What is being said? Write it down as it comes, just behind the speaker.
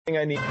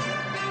I need.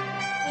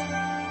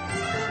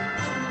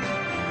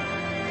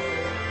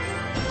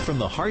 From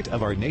the heart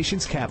of our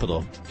nation's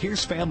capital,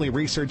 here's Family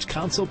Research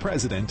Council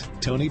President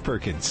Tony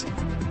Perkins.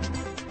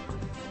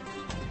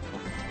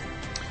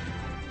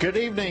 Good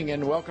evening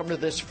and welcome to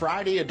this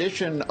Friday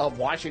edition of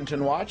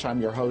Washington Watch.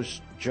 I'm your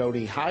host,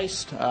 Jody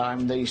Heist.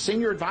 I'm the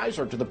senior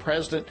advisor to the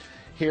president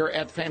here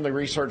at the Family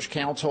Research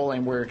Council,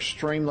 and we're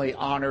extremely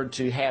honored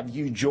to have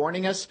you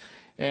joining us.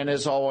 And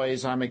as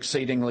always, I'm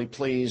exceedingly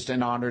pleased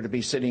and honored to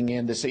be sitting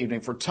in this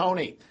evening for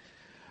Tony.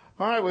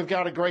 All right, we've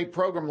got a great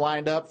program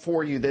lined up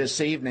for you this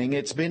evening.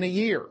 It's been a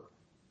year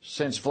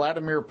since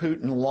Vladimir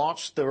Putin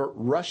launched the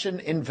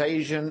Russian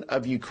invasion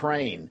of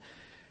Ukraine.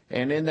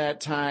 And in that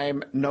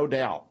time, no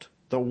doubt,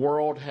 the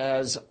world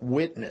has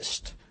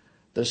witnessed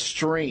the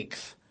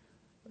strength,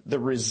 the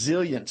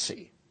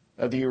resiliency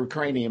of the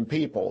Ukrainian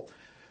people.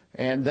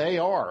 And they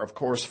are, of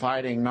course,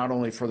 fighting not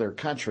only for their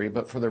country,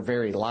 but for their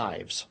very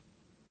lives.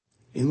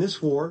 In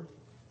this war,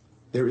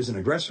 there is an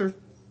aggressor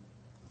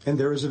and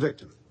there is a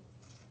victim.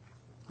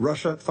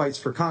 Russia fights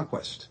for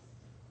conquest.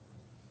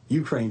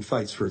 Ukraine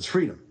fights for its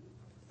freedom.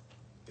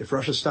 If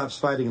Russia stops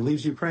fighting and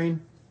leaves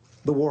Ukraine,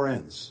 the war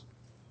ends.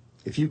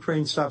 If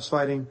Ukraine stops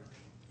fighting,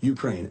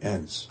 Ukraine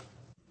ends.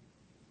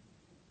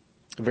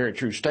 A very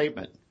true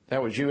statement.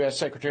 That was U.S.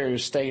 Secretary of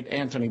State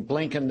Antony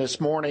Blinken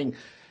this morning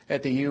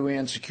at the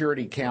UN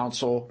Security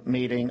Council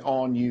meeting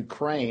on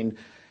Ukraine.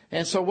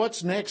 And so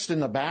what's next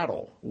in the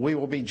battle? We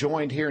will be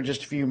joined here in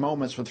just a few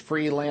moments with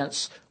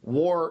freelance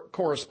war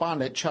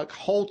correspondent Chuck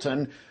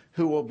Holton,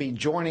 who will be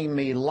joining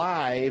me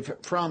live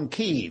from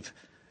Kyiv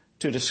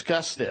to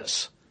discuss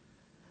this.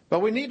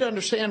 But we need to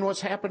understand what's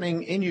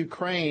happening in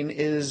Ukraine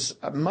is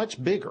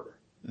much bigger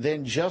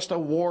than just a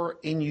war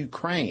in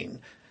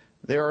Ukraine.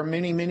 There are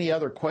many, many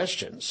other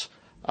questions.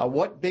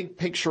 What big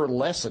picture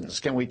lessons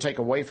can we take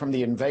away from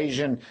the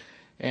invasion?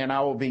 And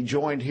I will be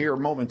joined here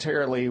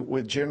momentarily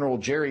with General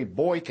Jerry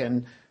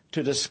Boykin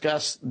to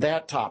discuss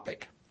that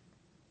topic.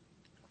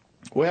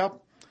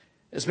 Well,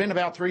 it's been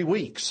about 3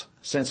 weeks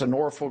since a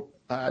Norfolk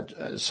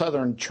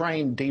Southern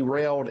train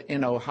derailed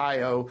in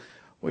Ohio.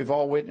 We've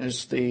all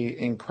witnessed the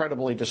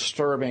incredibly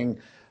disturbing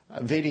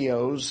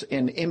videos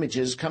and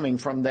images coming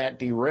from that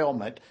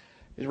derailment.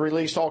 It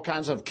released all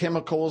kinds of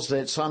chemicals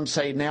that some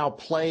say now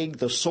plague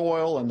the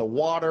soil and the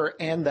water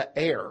and the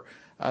air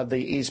of the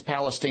East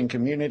Palestine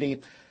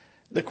community.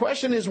 The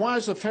question is, why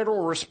has the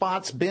federal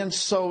response been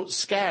so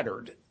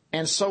scattered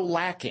and so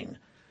lacking?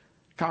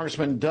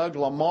 Congressman Doug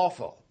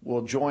LaMalfa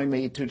will join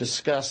me to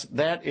discuss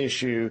that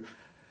issue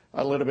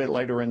a little bit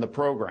later in the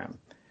program.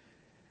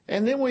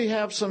 And then we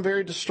have some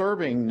very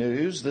disturbing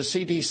news. The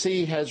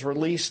CDC has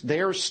released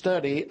their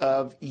study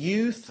of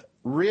youth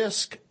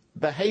risk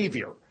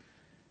behavior.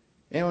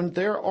 And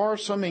there are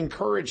some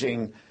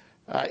encouraging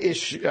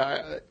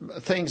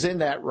things in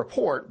that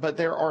report, but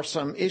there are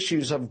some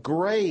issues of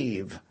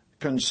grave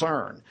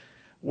concern.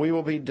 We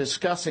will be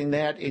discussing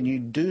that, and you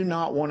do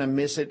not want to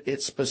miss it.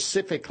 It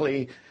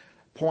specifically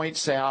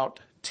points out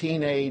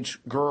teenage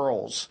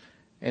girls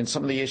and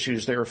some of the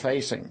issues they're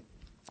facing.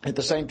 At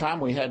the same time,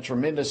 we had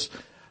tremendous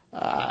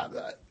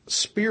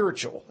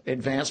spiritual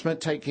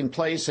advancement taking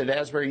place at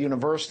Asbury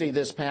University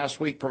this past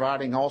week,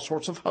 providing all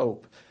sorts of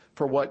hope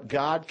for what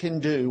God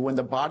can do when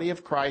the body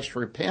of Christ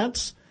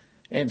repents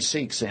and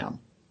seeks Him.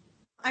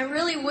 I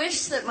really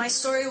wish that my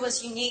story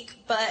was unique,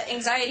 but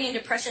anxiety and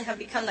depression have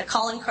become the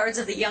calling cards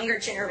of the younger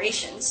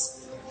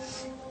generations.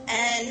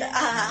 And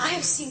I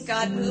have seen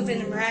God move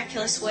in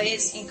miraculous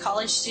ways in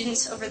college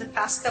students over the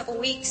past couple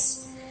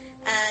weeks.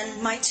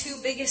 And my two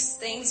biggest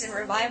things in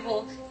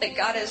revival that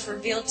God has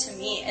revealed to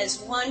me is,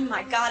 one,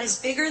 my God is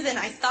bigger than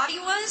I thought He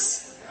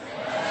was,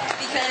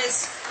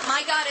 because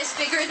my God is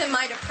bigger than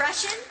my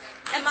depression,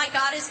 and my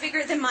God is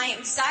bigger than my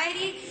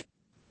anxiety.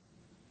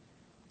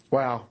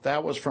 Wow,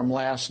 that was from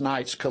last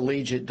night's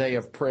Collegiate Day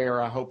of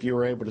Prayer. I hope you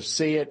were able to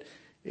see it.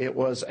 It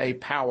was a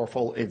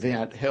powerful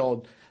event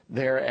held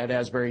there at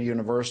Asbury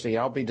University.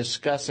 I'll be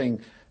discussing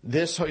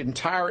this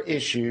entire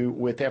issue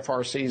with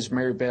FRC's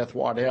Mary Beth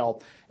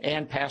Waddell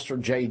and Pastor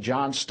Jay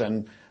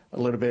Johnston a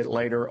little bit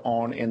later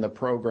on in the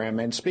program.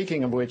 And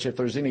speaking of which, if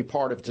there's any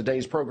part of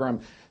today's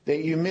program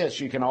that you missed,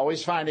 you can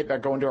always find it by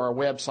going to our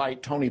website,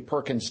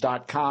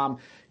 TonyPerkins.com.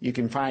 You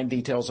can find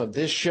details of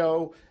this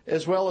show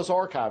as well as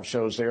archive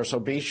shows there. So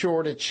be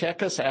sure to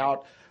check us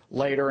out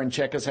later and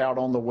check us out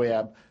on the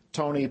web,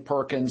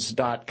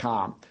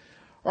 TonyPerkins.com.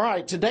 All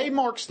right, today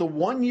marks the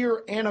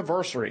one-year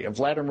anniversary of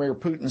Vladimir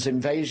Putin's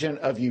invasion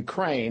of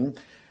Ukraine.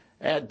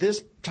 At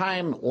this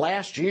time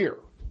last year,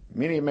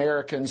 many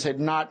Americans had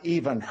not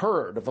even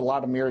heard of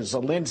Volodymyr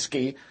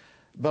Zelensky,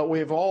 but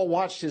we've all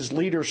watched his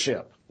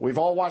leadership. We've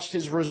all watched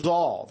his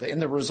resolve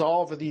and the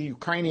resolve of the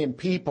Ukrainian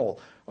people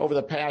over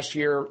the past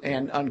year,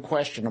 and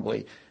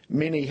unquestionably,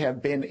 many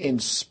have been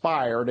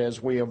inspired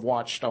as we have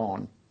watched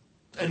on.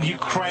 And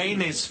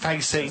Ukraine is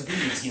facing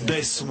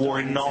this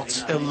war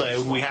not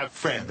alone. We have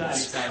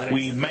friends.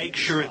 We make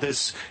sure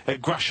this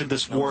aggression,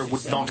 this war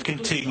would not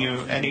continue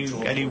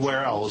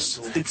anywhere else.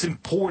 It's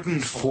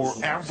important for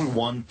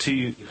everyone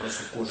to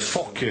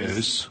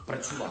focus,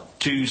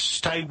 to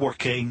stay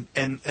working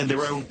in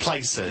their own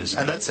places.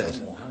 And that's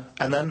it.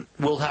 And then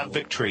we'll have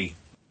victory.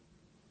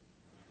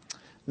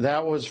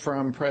 That was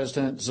from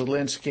President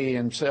Zelensky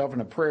himself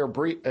in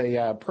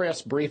a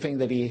press briefing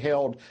that he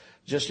held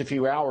just a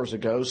few hours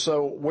ago.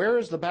 So where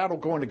is the battle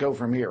going to go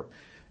from here?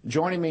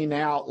 Joining me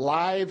now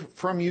live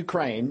from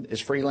Ukraine is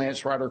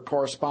freelance writer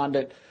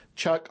correspondent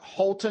Chuck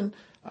Holton.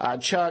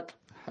 Chuck,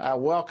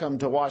 welcome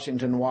to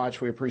Washington Watch.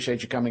 We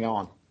appreciate you coming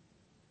on.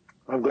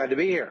 I'm glad to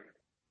be here.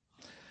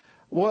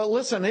 Well,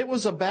 listen, it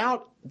was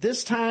about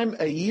this time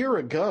a year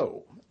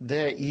ago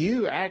that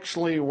you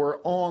actually were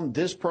on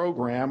this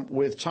program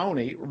with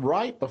Tony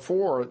right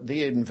before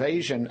the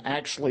invasion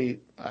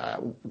actually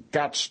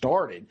got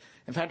started.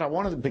 In fact, I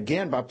wanted to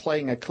begin by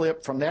playing a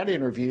clip from that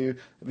interview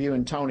of you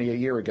and Tony a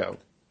year ago.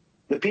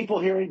 The people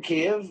here in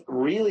Kiev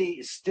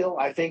really still,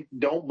 I think,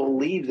 don't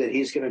believe that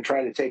he's going to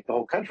try to take the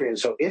whole country. And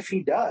so if he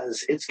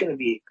does, it's going to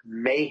be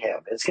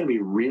mayhem. It's going to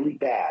be really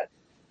bad.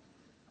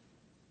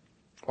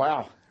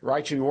 Wow,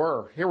 right you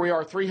were. Here we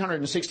are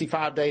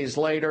 365 days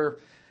later.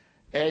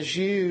 As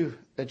you,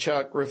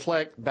 Chuck,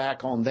 reflect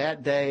back on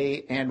that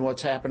day and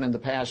what's happened in the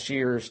past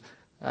years,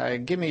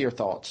 give me your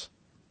thoughts.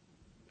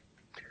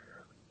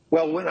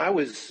 Well, when I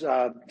was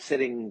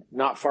sitting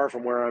not far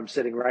from where I'm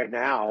sitting right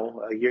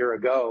now a year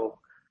ago,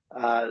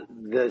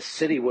 the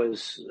city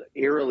was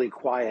eerily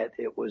quiet.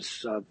 It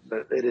was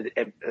it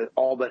had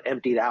all but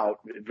emptied out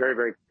very,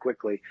 very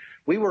quickly.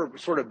 We were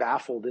sort of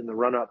baffled in the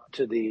run-up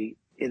to the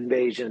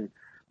invasion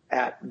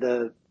at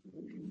the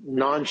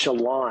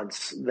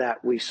nonchalance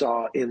that we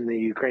saw in the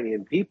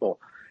Ukrainian people.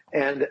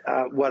 And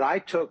what I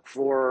took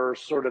for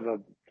sort of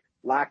a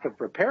lack of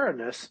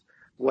preparedness,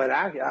 what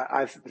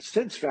I've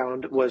since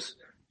found was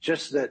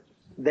just that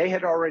they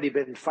had already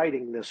been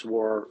fighting this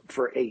war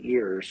for 8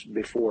 years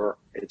before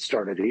it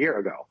started a year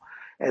ago.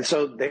 And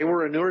so they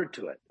were inured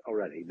to it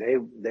already.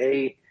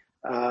 They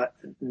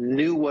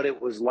knew what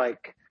it was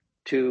like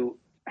to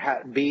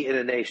be in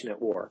a nation at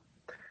war.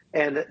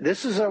 And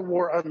this is a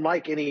war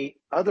unlike any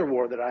other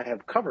war that I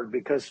have covered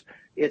because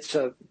it's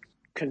a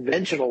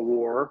conventional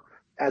war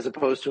as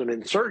opposed to an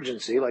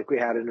insurgency like we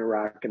had in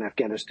Iraq and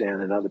Afghanistan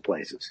and other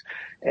places.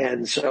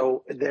 And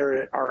so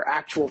there are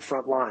actual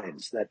front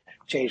lines that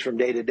change from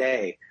day to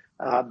day.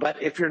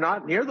 But if you're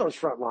not near those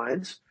front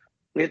lines,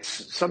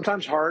 it's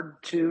sometimes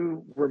hard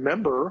to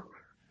remember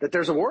that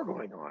there's a war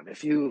going on.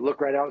 If you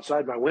look right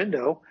outside my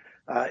window,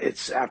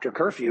 it's after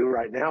curfew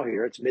right now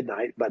here. It's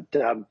midnight, but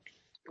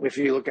if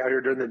you look out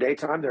here during the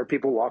daytime, there are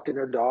people walking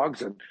their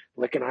dogs and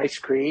licking ice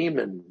cream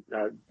and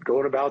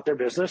going about their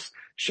business,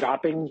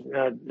 shopping.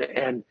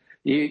 And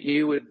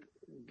you would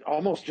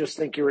almost just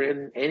think you're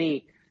in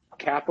any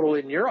capital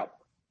in Europe.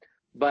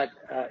 But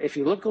if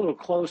you look a little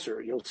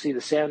closer, you'll see the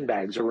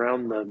sandbags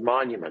around the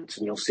monuments,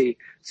 and you'll see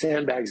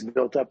sandbags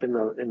built up in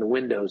the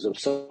windows of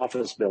some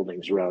office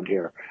buildings around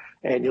here.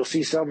 And you'll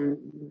see some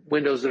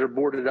windows that are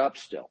boarded up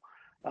still.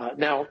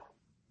 Now,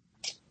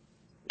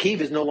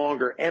 Kyiv is no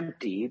longer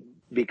empty,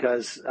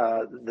 because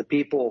the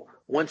people,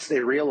 once they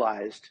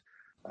realized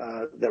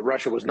that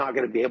Russia was not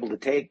going to be able to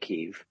take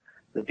Kyiv,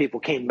 the people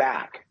came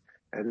back.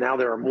 And now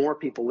there are more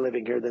people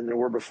living here than there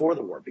were before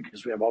the war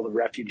because we have all the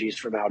refugees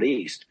from out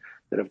east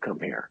that have come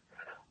here.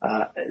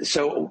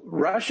 So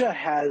Russia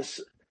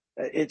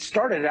it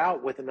started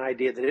out with an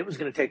idea that it was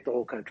going to take the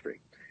whole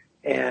country.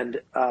 And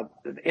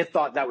it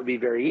thought that would be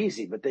very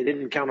easy, but they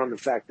didn't count on the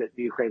fact that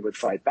Ukraine would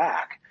fight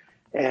back.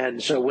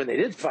 And so when they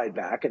did fight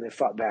back, and they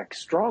fought back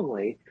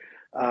strongly,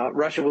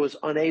 Russia was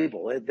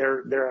unable.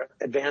 Their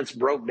advance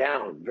broke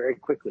down very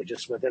quickly,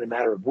 just within a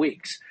matter of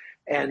weeks.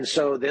 And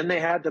so then they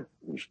had to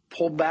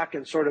pull back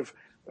and sort of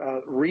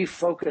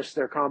refocus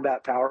their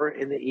combat power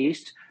in the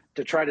east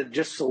to try to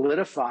just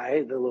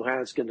solidify the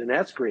Luhansk and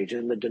Donetsk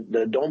region,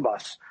 the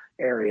Donbas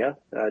area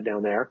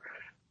down there,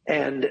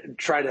 and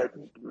try to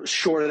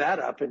shore that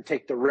up and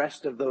take the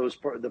rest of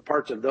the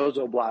parts of those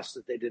oblasts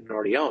that they didn't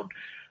already own.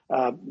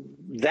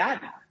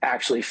 That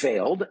actually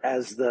failed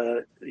as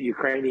the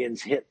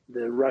Ukrainians hit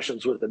the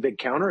Russians with a big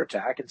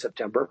counterattack in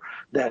September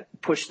that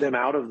pushed them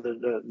out of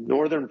the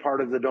northern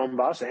part of the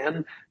Donbass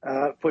and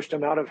pushed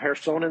them out of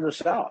Kherson in the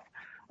south.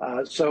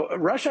 So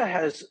Russia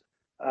has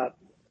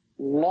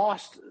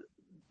lost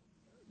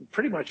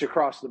pretty much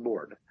across the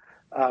board.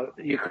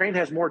 Ukraine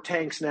has more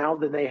tanks now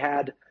than they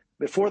had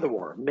before the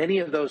war. Many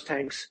of those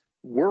tanks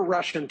were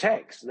Russian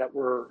tanks that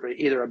were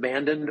either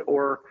abandoned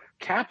or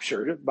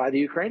captured by the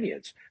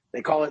Ukrainians.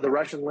 They call it the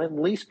Russian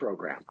Lend-Lease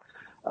program.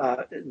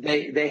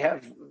 They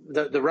have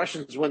the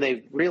Russians, when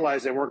they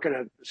realized they weren't going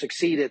to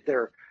succeed at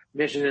their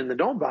mission in the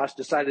Donbass,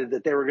 decided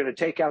that they were going to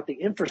take out the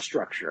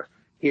infrastructure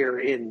here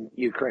in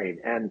Ukraine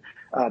and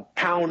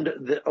pound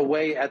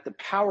away at the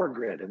power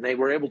grid. And they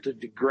were able to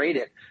degrade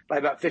it by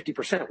about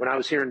 50%. When I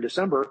was here in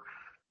December,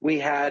 we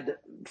had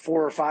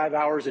 4 or 5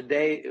 hours a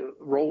day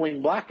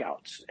rolling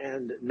blackouts.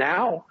 And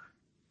now,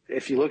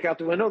 if you look out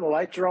the window, the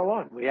lights are all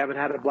on. We haven't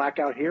had a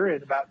blackout here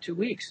in about 2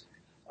 weeks.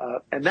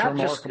 And that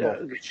just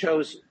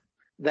shows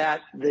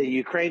that the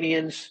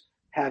Ukrainians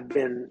have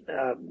been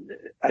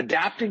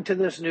adapting to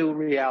this new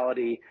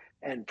reality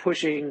and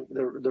pushing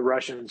the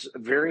Russians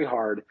very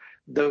hard.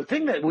 The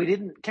thing that we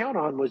didn't count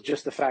on was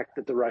just the fact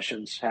that the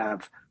Russians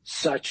have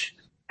such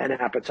an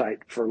appetite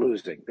for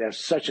losing. They have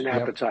such an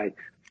appetite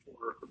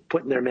for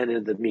putting their men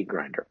into the meat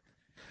grinder.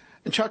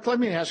 And Chuck, let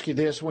me ask you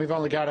this. We've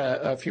only got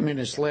a few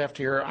minutes left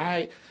here.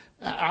 I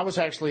was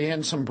actually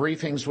in some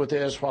briefings with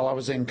this while I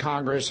was in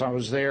Congress. I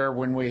was there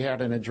when we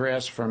had an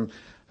address from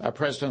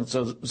President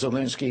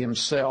Zelensky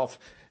himself.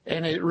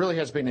 And it really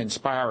has been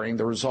inspiring,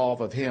 the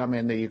resolve of him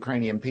and the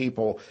Ukrainian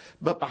people.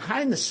 But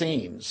behind the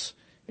scenes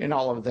in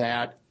all of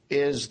that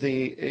is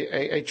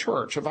a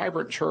church, a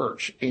vibrant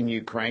church in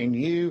Ukraine.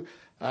 You,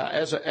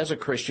 as a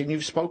Christian,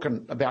 you've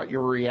spoken about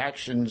your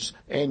reactions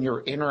and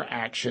your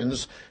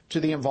interactions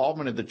to the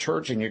involvement of the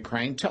church in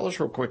Ukraine. Tell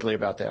us real quickly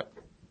about that.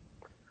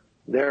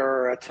 There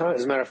are a ton.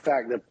 As a matter of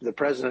fact, the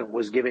president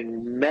was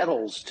giving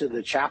medals to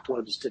the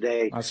chaplains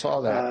today. I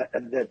saw that.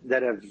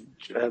 That have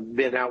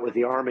been out with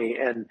the Army.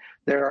 And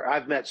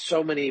I've met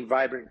so many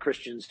vibrant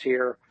Christians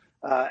here.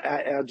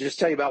 I'll just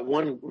tell you about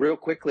one real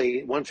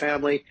quickly. One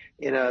family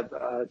in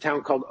a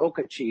town called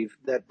Okachiv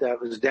that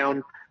was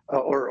down,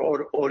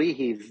 or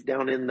Orihiv,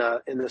 down in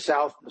the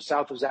south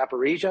of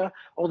Zaporizhia,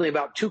 only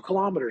about 2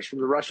 kilometers from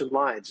the Russian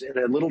lines, in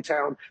a little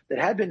town that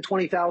had been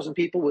 20,000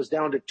 people, was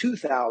down to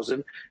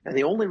 2,000. And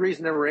the only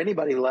reason there were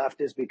anybody left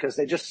is because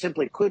they just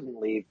simply couldn't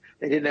leave.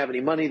 They didn't have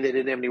any money. They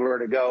didn't have anywhere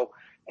to go.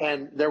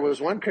 And there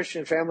was one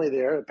Christian family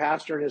there, a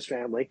pastor and his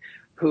family,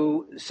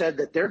 who said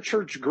that their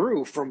church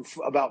grew from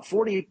about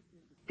 40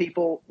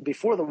 people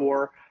before the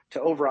war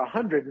to over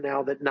 100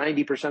 now that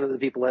 90% of the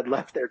people had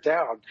left their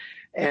town.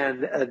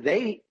 And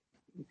they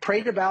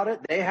prayed about it.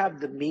 They have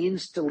the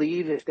means to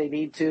leave if they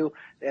need to.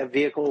 They have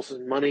vehicles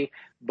and money,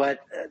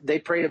 but they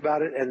prayed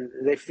about it, and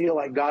they feel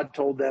like God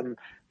told them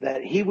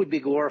that he would be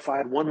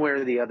glorified one way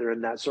or the other in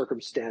that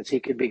circumstance.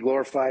 He could be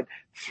glorified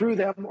through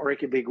them, or he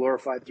could be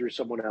glorified through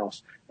someone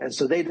else. And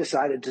so they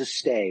decided to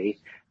stay.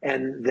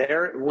 And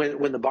there,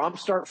 when the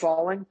bombs start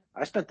falling,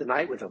 I spent the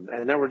night with them,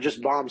 and there were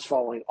just bombs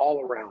falling all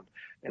around.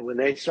 And when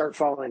they start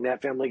falling,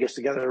 that family gets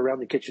together around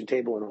the kitchen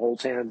table and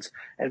holds hands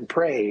and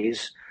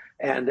prays.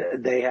 And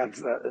they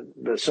have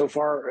so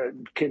far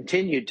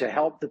continued to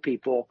help the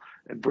people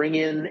and bring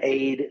in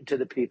aid to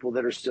the people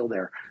that are still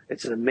there.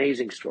 It's an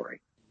amazing story.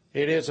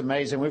 It is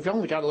amazing. We've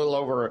only got a little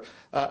over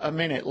a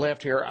minute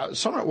left here.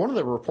 One of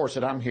the reports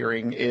that I'm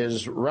hearing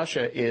is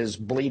Russia is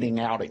bleeding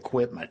out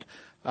equipment,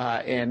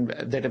 and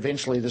that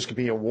eventually this could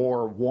be a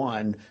war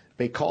won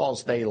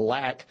because they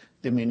lack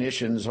the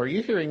munitions. Are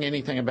you hearing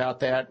anything about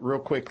that real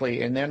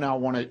quickly? And then I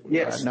want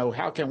to know,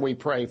 how can we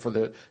pray for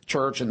the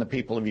church and the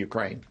people of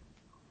Ukraine?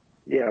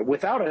 Yeah,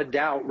 without a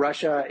doubt,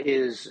 Russia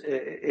they've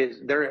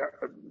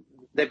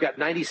got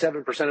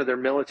 97% of their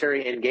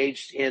military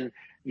engaged in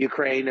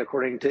Ukraine,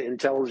 according to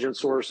intelligence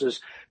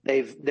sources.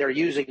 They're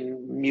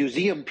using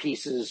museum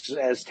pieces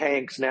as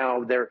tanks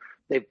now.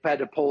 They've had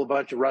to pull a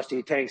bunch of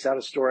rusty tanks out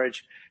of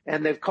storage,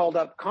 and they've called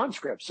up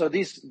conscripts. So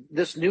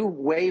this new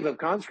wave of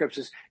conscripts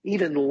is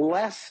even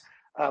less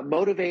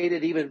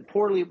motivated, even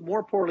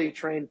more poorly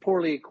trained,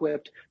 poorly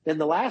equipped than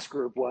the last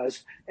group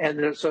was.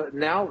 And so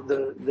now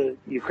the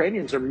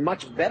Ukrainians are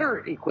much better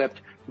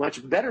equipped,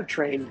 much better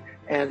trained.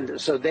 And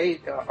so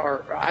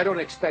I don't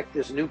expect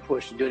this new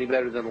push to do any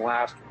better than the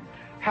last one.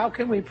 How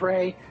can we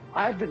pray?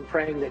 I've been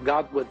praying that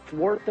God would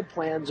thwart the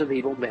plans of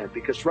evil men,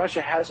 because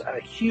Russia has a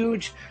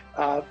huge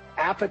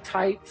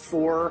appetite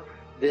for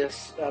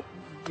this,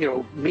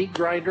 meat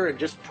grinder and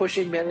just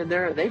pushing men in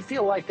there. And they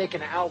feel like they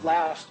can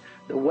outlast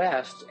the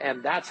West,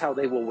 and that's how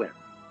they will win.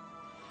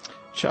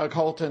 Chuck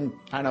Holton,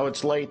 I know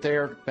it's late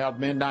there, about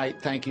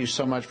midnight. Thank you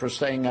so much for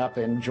staying up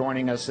and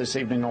joining us this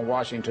evening on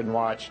Washington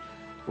Watch.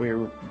 We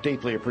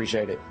deeply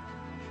appreciate it.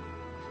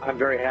 I'm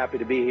very happy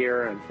to be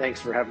here, and thanks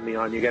for having me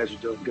on. You guys are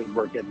doing good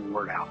work getting the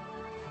word out.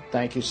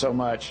 Thank you so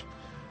much.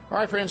 All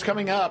right, friends,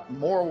 coming up,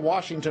 more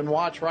Washington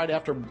Watch right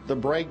after the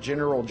break.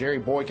 General Jerry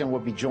Boykin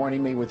will be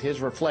joining me with his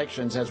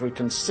reflections as we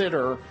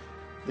consider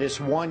this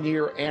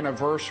one-year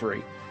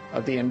anniversary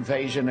of the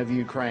invasion of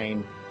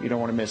Ukraine. You don't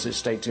want to miss it.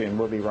 Stay tuned.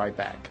 We'll be right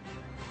back.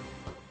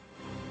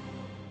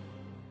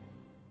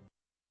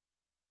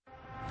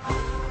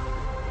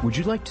 Would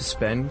you like to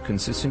spend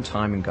consistent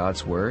time in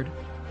God's Word?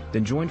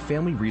 Then join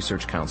Family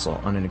Research Council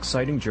on an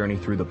exciting journey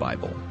through the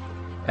Bible.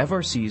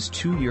 FRC's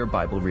 2-year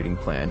Bible reading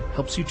plan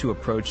helps you to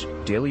approach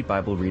daily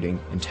Bible reading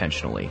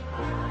intentionally.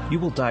 You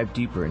will dive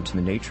deeper into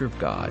the nature of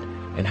God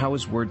and how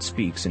His Word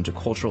speaks into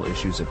cultural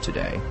issues of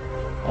today.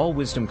 All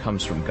wisdom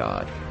comes from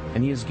God,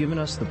 and He has given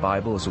us the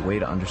Bible as a way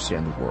to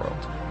understand the world.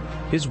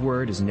 His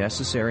Word is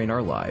necessary in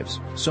our lives,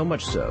 so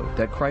much so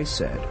that Christ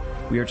said,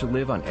 we are to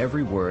live on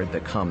every word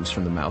that comes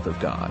from the mouth of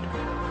God.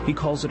 He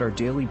calls it our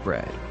daily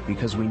bread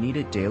because we need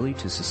it daily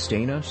to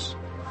sustain us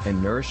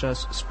and nourish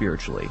us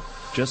spiritually,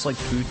 just like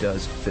food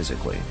does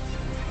physically.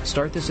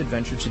 Start this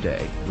adventure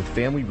today with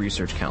Family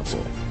Research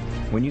Council.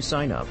 When you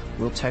sign up,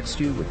 we'll text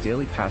you with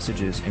daily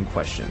passages and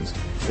questions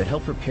that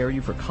help prepare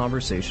you for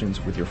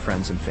conversations with your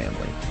friends and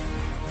family.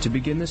 To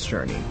begin this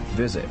journey,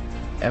 visit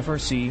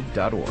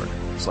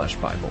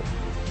frc.org/Bible.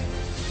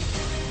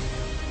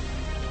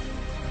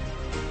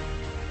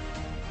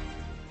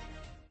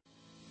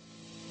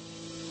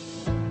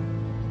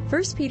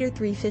 1 Peter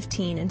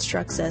 3:15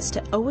 instructs us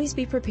to always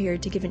be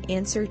prepared to give an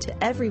answer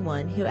to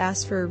everyone who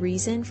asks for a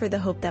reason for the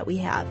hope that we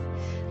have.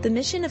 The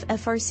mission of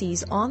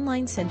FRC's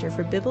online Center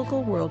for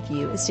Biblical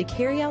Worldview is to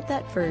carry out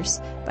that verse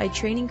by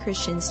training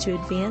Christians to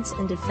advance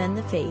and defend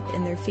the faith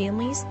in their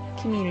families,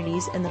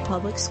 communities, and the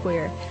public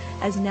square,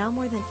 as now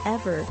more than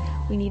ever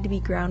we need to be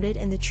grounded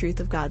in the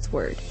truth of God's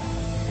Word.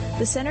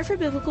 The Center for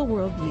Biblical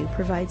Worldview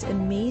provides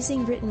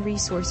amazing written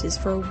resources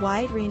for a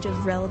wide range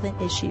of relevant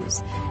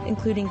issues,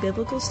 including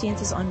biblical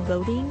stances on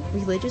voting,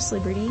 religious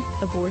liberty,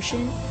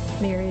 abortion,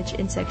 marriage,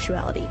 and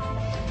sexuality.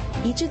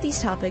 Each of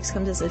these topics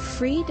comes as a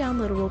free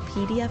downloadable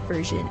PDF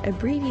version,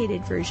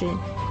 abbreviated version,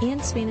 and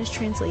Spanish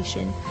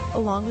translation,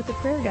 along with a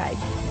prayer guide.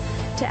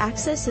 To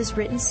access this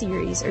written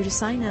series or to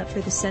sign up for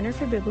the Center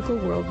for Biblical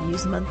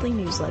Worldview's monthly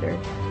newsletter,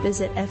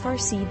 visit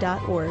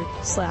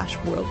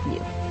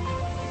frc.org/worldview.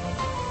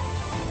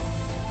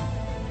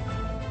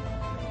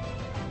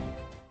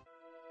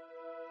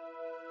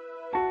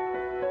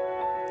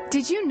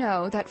 Did you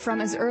know that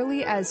from as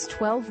early as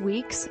 12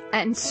 weeks,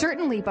 and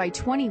certainly by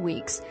 20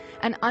 weeks,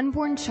 an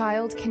unborn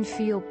child can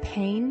feel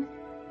pain?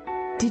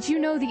 Did you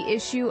know the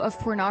issue of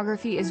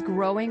pornography is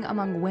growing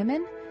among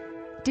women?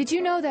 Did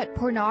you know that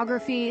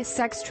pornography,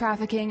 sex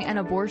trafficking, and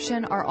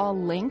abortion are all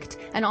linked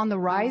and on the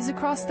rise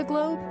across the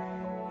globe?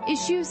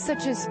 Issues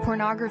such as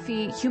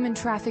pornography, human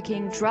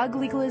trafficking, drug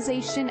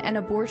legalization, and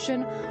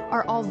abortion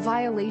are all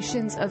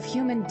violations of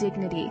human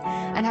dignity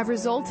and have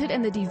resulted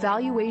in the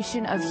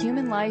devaluation of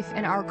human life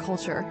in our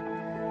culture.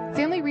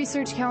 Family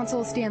Research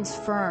Council stands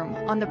firm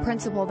on the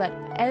principle that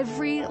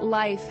every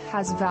life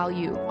has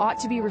value, ought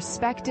to be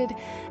respected,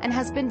 and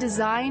has been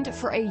designed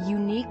for a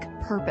unique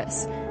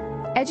purpose.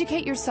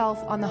 Educate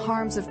yourself on the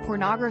harms of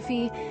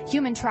pornography,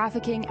 human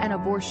trafficking, and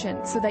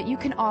abortion so that you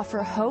can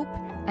offer hope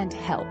and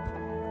help.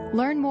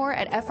 Learn more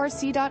at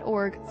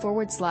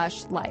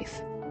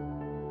frc.org/life.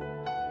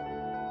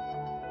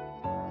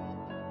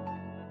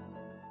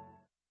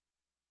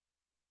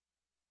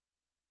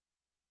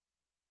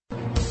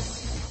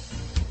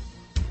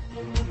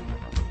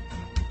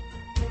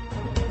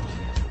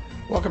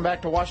 Welcome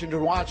back to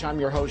Washington Watch. I'm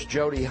your host,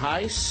 Jody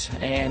Heiss.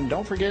 And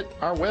don't forget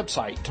our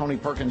website,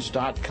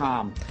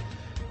 TonyPerkins.com.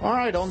 All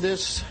right, on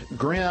this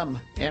grim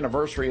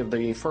anniversary of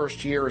the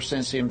first year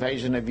since the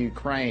invasion of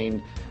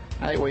Ukraine,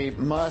 I think we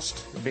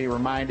must be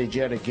reminded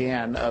yet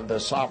again of the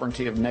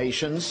sovereignty of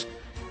nations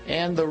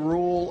and the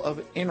rule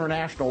of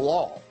international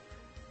law.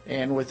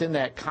 And within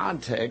that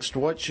context,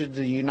 what should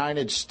the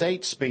United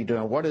States be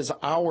doing? What is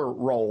our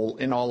role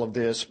in all of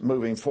this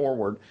moving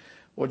forward?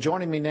 Well,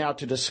 joining me now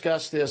to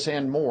discuss this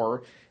and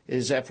more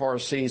is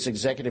FRC's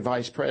Executive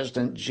Vice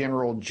President,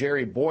 General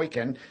Jerry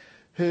Boykin,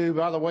 who,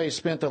 by the way,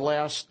 spent the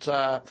last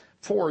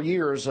 4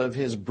 years of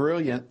his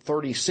brilliant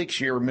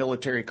 36-year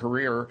military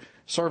career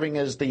serving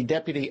as the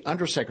Deputy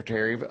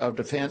Undersecretary of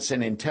Defense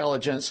and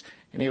Intelligence,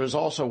 and he was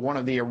also one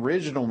of the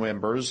original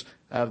members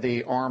of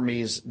the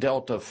Army's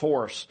Delta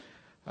Force.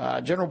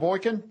 General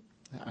Boykin,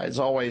 as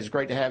always,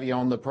 great to have you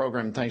on the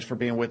program. Thanks for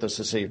being with us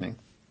this evening.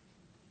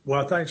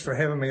 Well, thanks for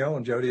having me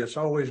on, Jody. It's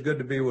always good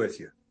to be with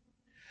you.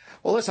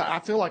 Well, listen, I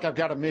feel like I've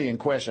got a million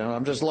questions.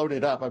 I'm just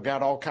loaded up. I've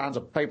got all kinds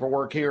of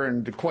paperwork here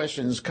and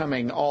questions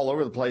coming all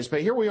over the place. But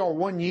here we are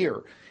 1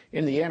 year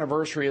in the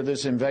anniversary of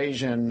this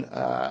invasion.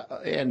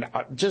 And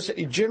just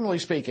generally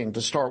speaking,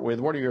 to start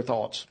with, what are your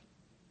thoughts?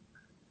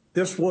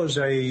 This was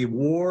a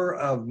war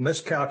of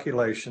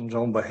miscalculations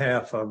on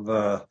behalf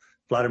of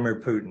Vladimir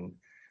Putin.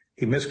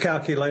 He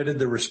miscalculated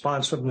the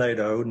response of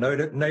NATO.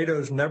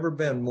 NATO's never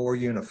been more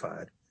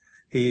unified.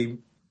 He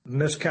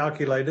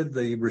miscalculated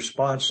the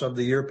response of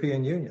the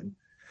European Union.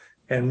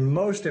 And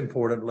most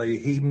importantly,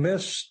 he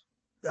missed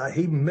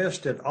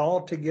it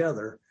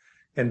altogether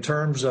in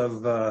terms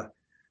of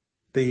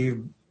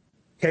the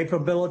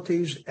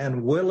capabilities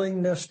and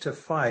willingness to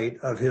fight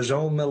of his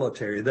own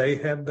military. They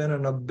have been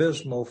an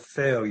abysmal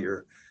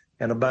failure,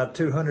 and about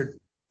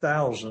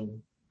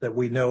 200,000 that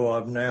we know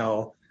of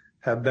now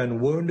have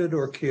been wounded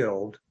or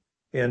killed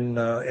in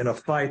a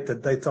fight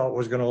that they thought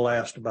was going to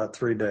last about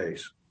 3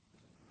 days.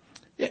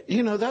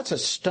 You know, that's a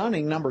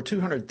stunning number,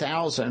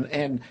 200,000.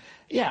 And,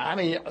 yeah, I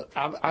mean,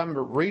 I'm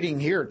reading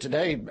here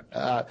today,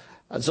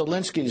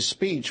 Zelensky's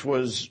speech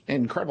was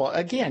incredible.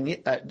 Again,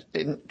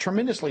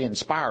 tremendously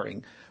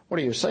inspiring,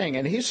 what he was saying.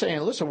 And he's saying,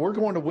 listen, we're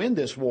going to win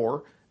this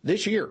war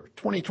this year.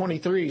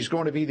 2023 is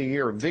going to be the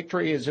year of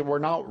victory. We're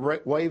not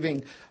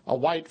waving a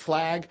white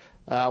flag.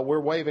 We're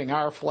waving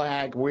our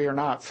flag. We are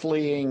not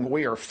fleeing.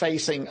 We are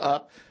facing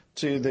up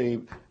to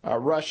the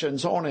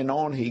Russians. On and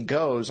on he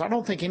goes. I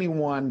don't think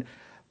anyone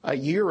a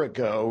year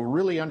ago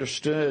really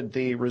understood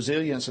the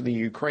resilience of the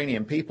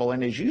Ukrainian people.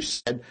 And as you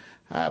said,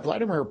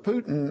 Vladimir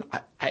Putin,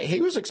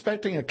 he was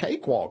expecting a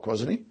cakewalk,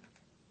 wasn't he?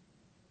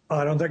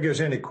 I don't think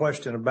there's any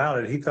question about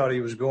it. He thought he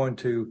was going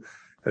to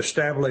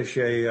establish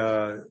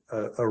a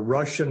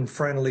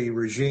Russian-friendly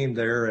regime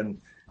there,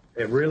 and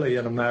it really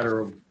in a matter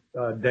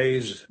of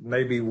days,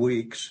 maybe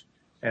weeks,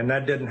 and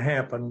that didn't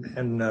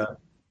happen.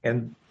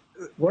 And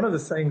one of the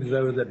things,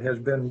 though, that has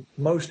been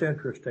most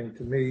interesting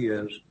to me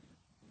is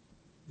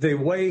the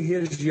way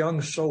his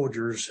young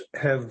soldiers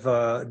have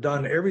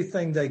done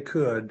everything they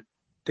could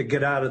to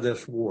get out of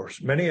this war.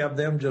 Many of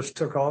them just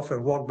took off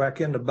and walked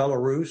back into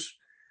Belarus.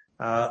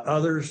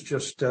 Others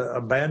just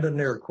abandoned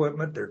their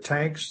equipment, their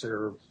tanks,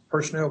 their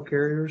personnel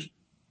carriers,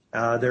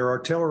 their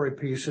artillery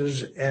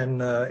pieces,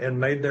 and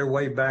made their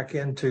way back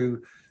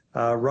into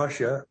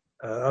Russia,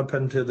 up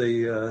into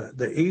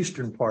the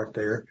eastern part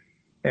there.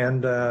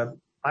 And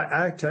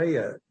I tell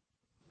you,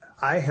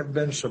 I have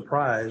been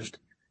surprised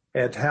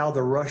at how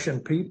the Russian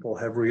people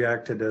have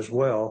reacted as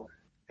well.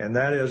 And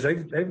that is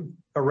they've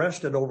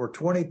arrested over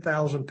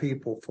 20,000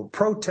 people for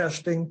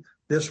protesting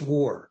this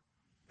war.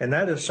 And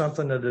that is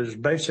something that is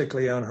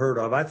basically unheard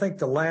of. I think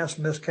the last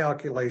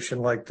miscalculation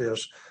like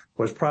this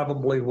was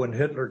probably when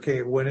Hitler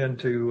went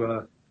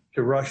into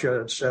to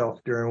Russia itself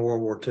during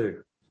World War II.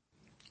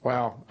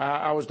 Wow.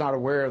 I was not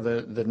aware of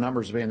the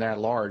numbers being that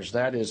large.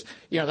 That is,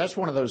 that's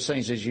one of those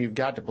things that you've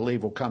got to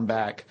believe will come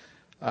back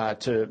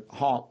to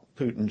haunt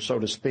Putin, so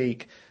to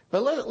speak.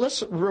 But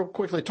let's real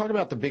quickly talk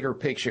about the bigger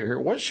picture here.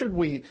 What should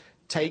we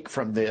take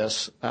from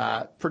this?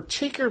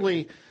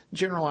 Particularly,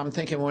 General, I'm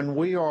thinking when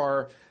we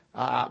are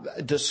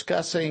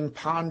discussing,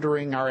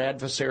 pondering our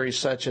adversaries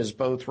such as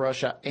both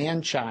Russia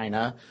and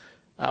China,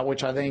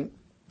 which I think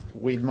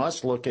we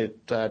must look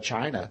at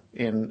China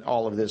in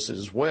all of this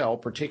as well,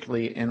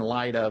 particularly in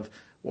light of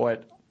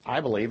what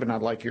I believe, and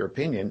I'd like your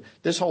opinion,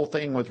 this whole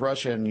thing with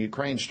Russia and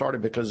Ukraine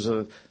started because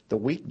of the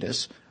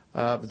weakness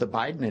of the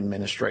Biden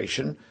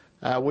administration.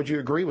 Would you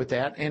agree with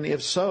that? And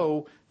if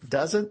so,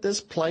 doesn't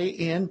this play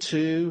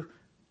into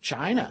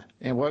China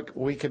and what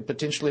we could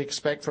potentially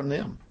expect from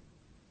them?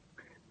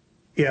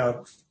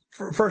 Yeah.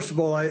 First of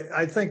all,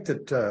 I think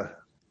that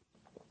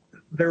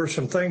there are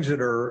some things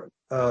that are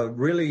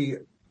really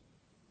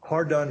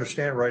hard to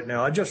understand right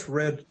now. I just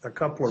read a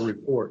couple of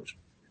reports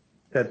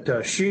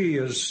that Xi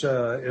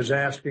is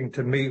asking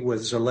to meet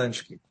with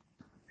Zelensky,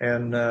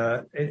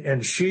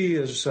 and Xi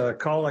is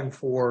calling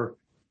for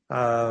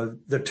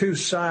the two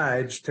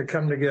sides to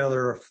come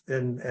together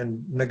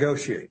and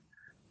negotiate.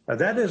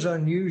 That is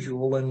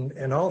unusual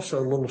and also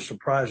a little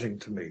surprising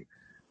to me.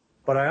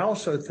 But I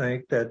also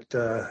think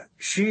that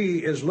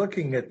Xi is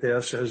looking at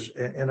this as,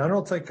 and I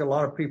don't think a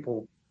lot of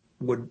people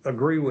would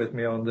agree with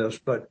me on this,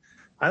 but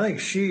I think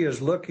Xi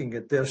is looking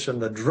at this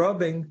and the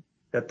drubbing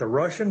that the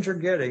Russians are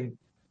getting,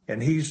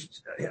 and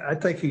I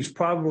think he's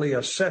probably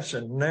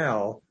assessing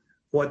now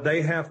what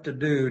they have to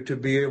do to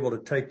be able to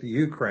take the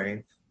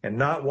Ukraine and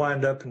not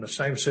wind up in the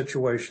same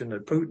situation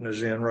that Putin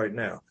is in right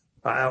now.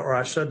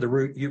 I said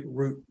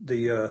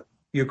the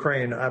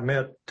Ukraine, I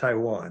meant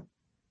Taiwan.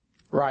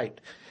 Right.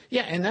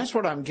 Yeah, and that's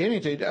what I'm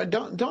getting to.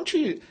 Don't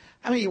you?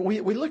 I mean,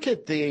 we look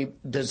at the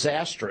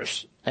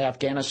disastrous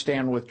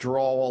Afghanistan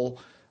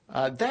withdrawal.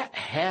 That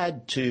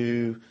had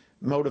to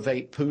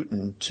motivate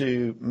Putin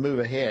to move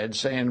ahead,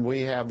 saying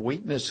we have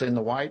weakness in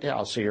the White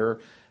House here.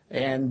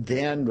 And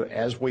then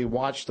as we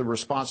watch the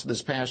response of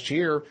this past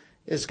year,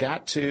 it's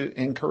got to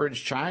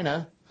encourage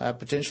China,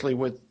 potentially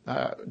with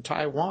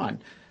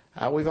Taiwan.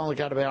 We've only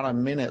got about a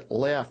minute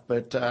left,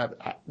 but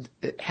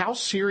how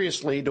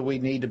seriously do we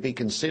need to be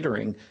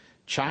considering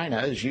China,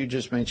 as you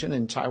just mentioned,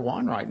 in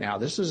Taiwan right now?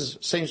 This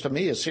seems to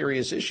me a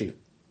serious issue.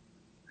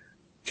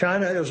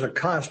 China is a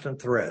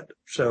constant threat.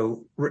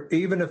 So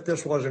even if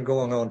this wasn't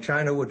going on,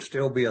 China would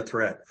still be a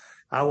threat.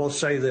 I will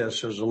say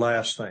this as the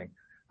last thing.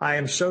 I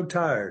am so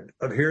tired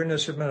of hearing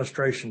this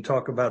administration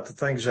talk about the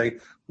things they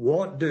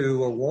won't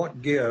do or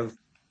won't give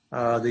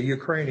the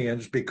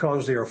Ukrainians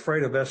because they're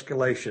afraid of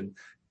escalation.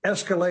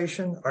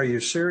 Escalation? Are you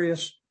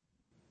serious?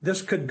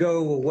 This could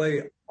go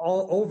away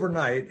all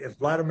overnight if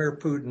Vladimir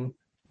Putin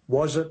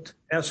wasn't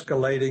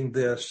escalating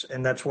this,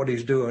 and that's what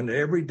he's doing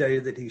every day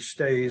that he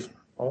stays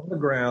on the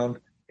ground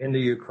in the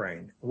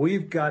Ukraine.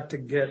 We've got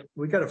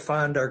to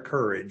find our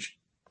courage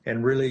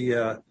and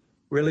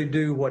really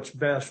do what's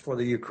best for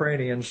the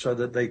Ukrainians so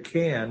that they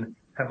can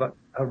have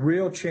a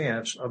real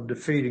chance of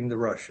defeating the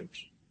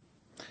Russians.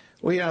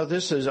 Well,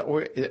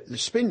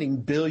 spending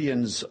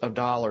billions of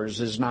dollars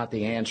is not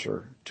the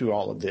answer to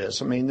all of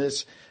this. I mean,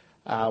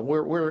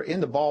 we're in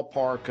the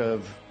ballpark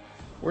of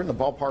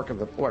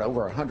what,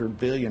 over $100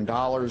 billion.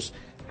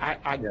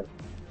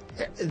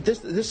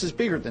 This is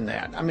bigger than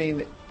that. I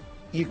mean,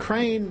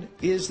 Ukraine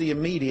is the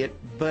immediate,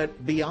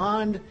 but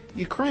beyond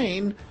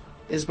Ukraine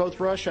is both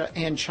Russia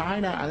and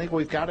China. I think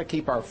we've got to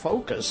keep our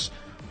focus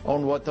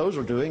on what those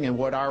are doing and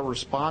what our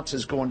response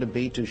is going to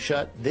be to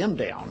shut them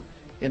down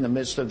in the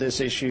midst of this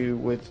issue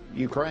with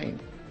Ukraine.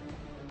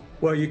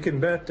 Well, you can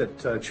bet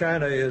that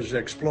China is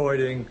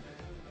exploiting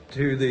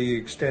to the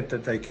extent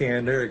that they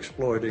can, they're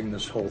exploiting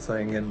this whole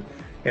thing, and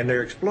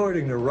they're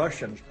exploiting the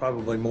Russians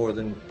probably more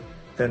than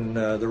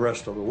the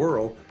rest of the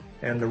world.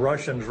 And the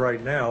Russians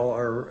right now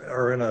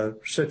are in a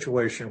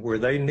situation where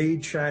they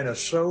need China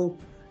so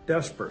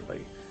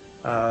desperately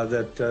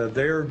that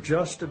they're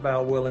just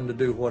about willing to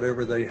do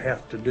whatever they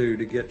have to do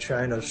to get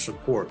China's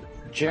support.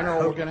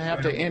 General, we're going to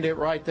have to end it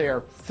right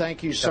there.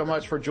 Thank you so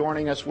much for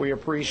joining us. We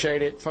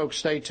appreciate it. Folks,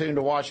 stay tuned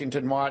to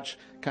Washington Watch.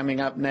 Coming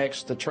up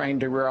next, the train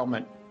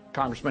derailment.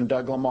 Congressman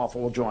Doug LaMalfa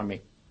will join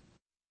me.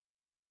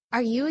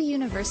 Are you a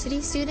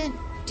university student?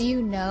 Do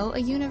you know a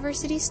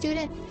university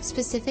student,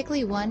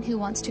 specifically one who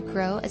wants to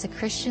grow as a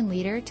Christian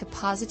leader to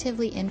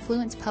positively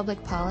influence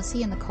public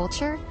policy and the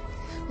culture?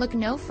 Look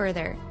no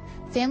further.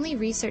 Family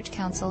Research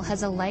Council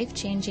has a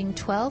life-changing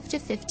 12 to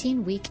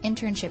 15-week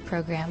internship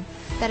program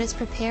that has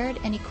prepared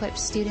and equipped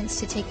students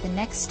to take the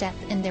next step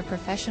in their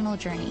professional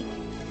journey.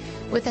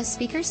 With a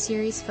speaker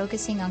series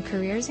focusing on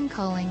careers and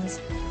callings,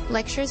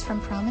 lectures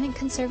from prominent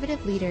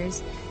conservative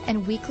leaders,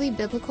 and weekly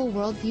biblical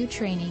worldview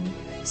training,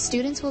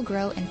 students will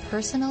grow in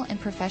personal and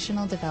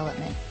professional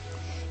development.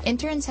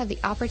 Interns have the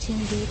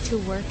opportunity to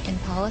work in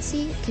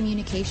policy,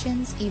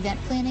 communications,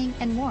 event planning,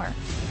 and more.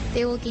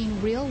 They will gain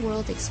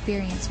real-world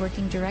experience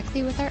working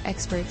directly with our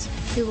experts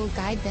who will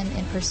guide them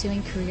in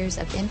pursuing careers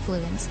of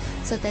influence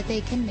so that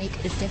they can make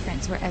a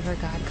difference wherever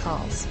God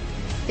calls.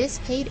 This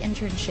paid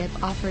internship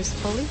offers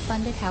fully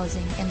funded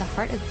housing in the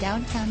heart of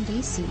downtown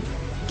D.C.,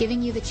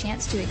 giving you the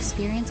chance to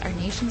experience our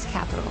nation's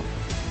capital.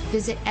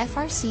 Visit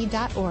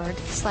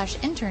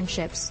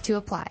frc.org/internships to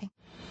apply.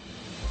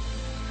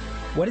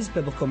 What is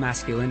biblical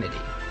masculinity?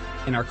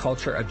 In our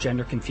culture of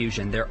gender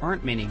confusion, there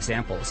aren't many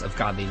examples of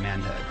godly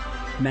manhood.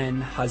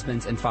 Men,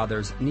 husbands, and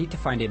fathers need to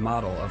find a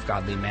model of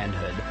godly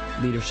manhood,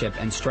 leadership,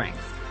 and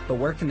strength. But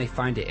where can they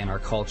find it in our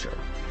culture?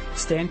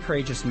 Stand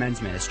Courageous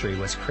Men's Ministry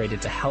was created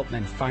to help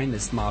men find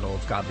this model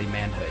of godly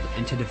manhood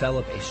and to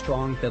develop a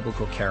strong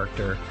biblical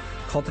character,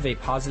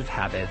 cultivate positive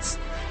habits,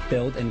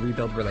 build and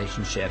rebuild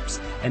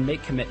relationships, and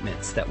make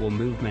commitments that will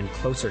move men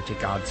closer to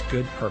God's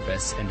good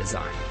purpose and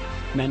design.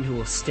 Men who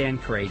will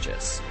stand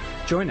courageous.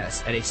 Join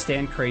us at a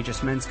Stand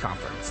Courageous Men's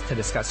Conference to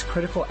discuss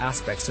critical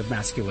aspects of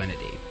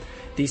masculinity.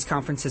 These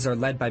conferences are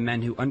led by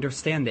men who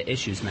understand the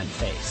issues men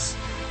face.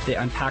 They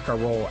unpack our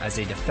role as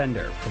a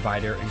defender,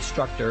 provider,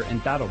 instructor,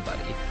 and battle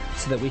buddy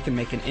so that we can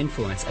make an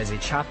influence as a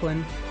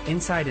chaplain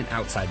inside and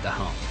outside the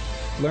home.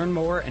 Learn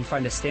more and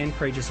find a Stand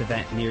Courageous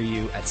event near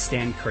you at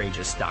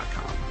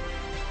standcourageous.com.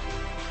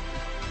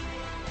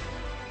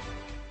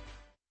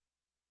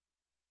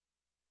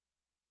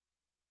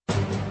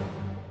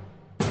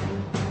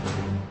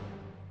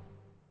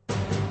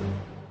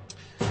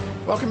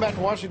 Welcome back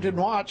to Washington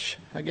Watch.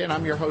 Again,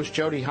 I'm your host,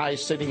 Jody Heiss,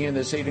 sitting in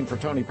this evening for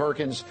Tony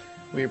Perkins.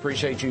 We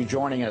appreciate you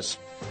joining us.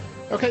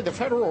 Okay, the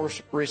federal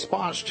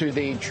response to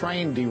the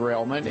train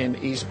derailment in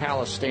East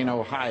Palestine,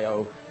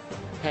 Ohio,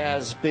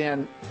 has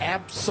been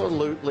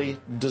absolutely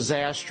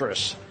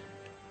disastrous.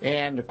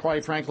 And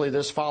quite frankly,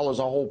 this follows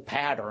a whole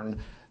pattern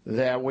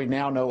that we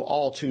now know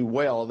all too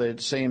well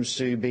that seems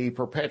to be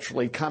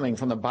perpetually coming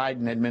from the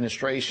Biden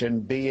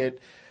administration, be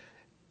it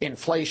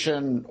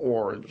inflation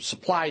or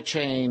supply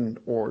chain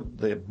or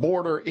the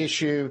border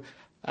issue.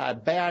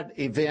 Bad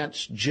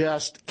events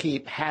just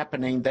keep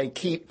happening. They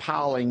keep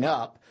piling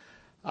up.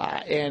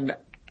 And,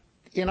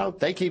 you know,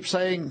 they keep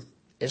saying,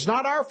 it's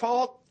not our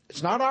fault.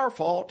 It's not our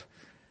fault.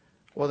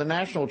 Well, the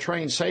National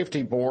Train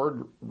Safety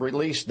Board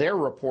released their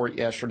report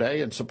yesterday,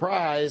 and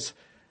surprise,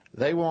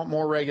 they want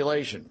more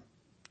regulation.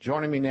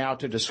 Joining me now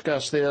to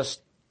discuss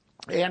this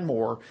and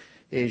more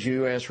is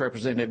U.S.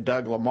 Representative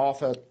Doug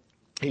LaMalfa.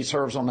 He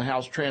serves on the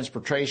House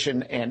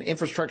Transportation and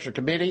Infrastructure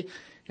Committee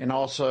and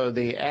also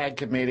the Ag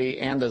Committee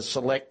and the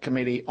Select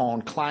Committee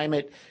on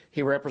Climate.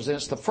 He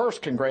represents the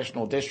 1st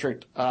Congressional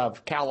District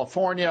of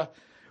California.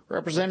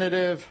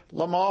 Representative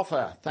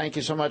LaMalfa, thank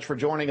you so much for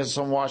joining us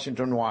on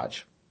Washington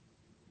Watch.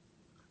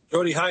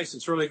 Jody Heiss,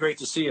 it's really great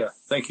to see you.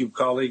 Thank you,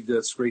 colleague.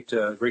 It's great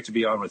to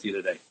be on with you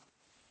today.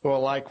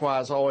 Well,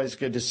 likewise, always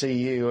good to see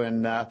you.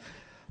 And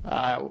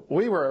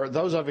we were,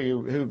 those of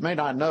you who may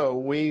not know,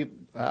 we're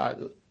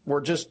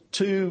just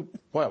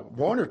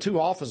one or two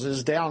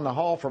offices down the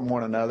hall from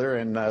one another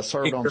and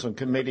served on some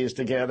committees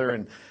together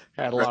and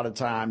had a lot of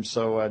time.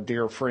 So,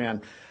 dear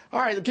friend.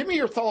 All right, give me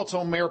your thoughts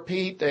on Mayor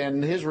Pete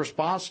and his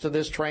response to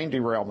this train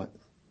derailment.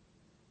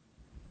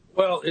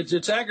 Well,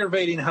 it's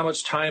aggravating how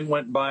much time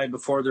went by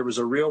before there was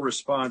a real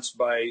response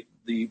by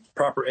the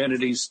proper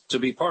entities to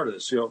be part of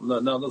this. You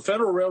know, now the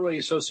Federal Railway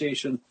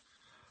Association,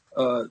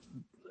 the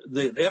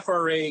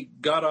FRA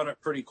got on it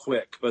pretty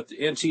quick, but the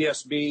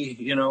NTSB,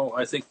 you know,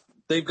 I think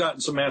they've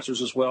gotten some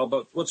answers as well.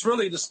 But what's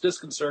really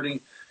disconcerting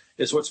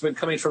is what's been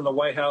coming from the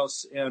White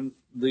House and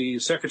the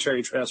Secretary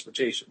of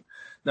Transportation.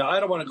 Now,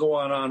 I don't want to go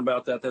on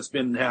about that. That's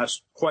been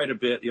hashed quite a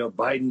bit. You know,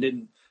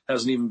 Biden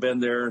hasn't even been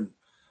there, and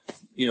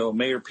you know,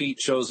 Mayor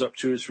Pete shows up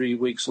 2 or 3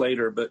 weeks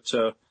later. But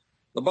the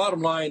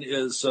bottom line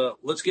is,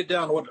 let's get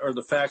down to what are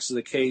the facts of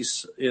the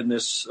case in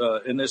this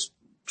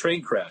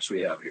train crash we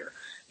have here,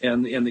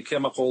 and the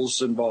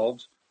chemicals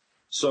involved.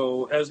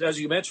 So as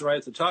you mentioned right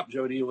at the top,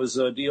 Jody, it was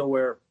a deal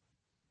where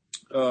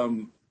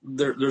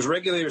there's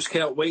regulators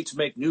can't wait to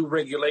make new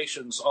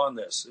regulations on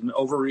this and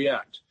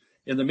overreact.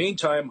 In the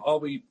meantime, all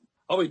we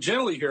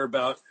generally hear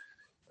about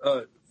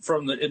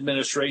from the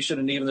administration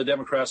and even the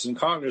Democrats in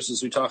Congress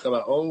is we talk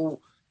about,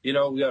 we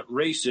got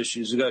race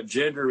issues, we got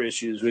gender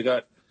issues, we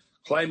got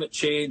climate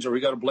change, or we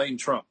got to blame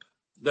Trump.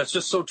 That's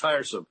just so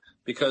tiresome,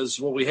 because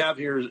what we have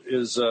here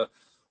is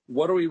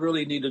what do we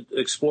really need to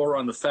explore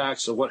on the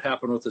facts of what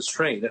happened with this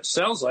train? It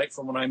sounds like,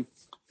 from what I'm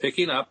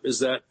picking up, is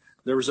that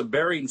there was a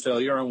bearing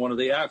failure on one of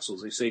the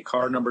axles. They say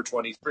car number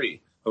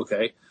 23.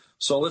 Okay,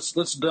 so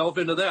let's delve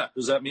into that.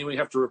 Does that mean we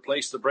have to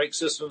replace the brake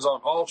systems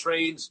on all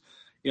trains?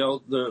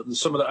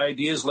 Some of the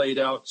ideas laid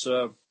out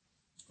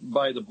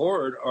by the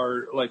board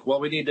are like, well,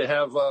 we need to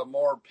have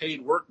more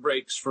paid work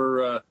breaks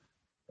for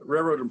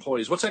railroad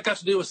employees. What's that got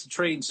to do with the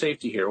train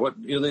safety here? What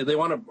they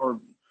want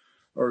to,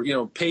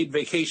 or paid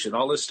vacation,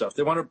 all this stuff.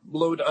 They want to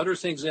load other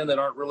things in that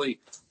aren't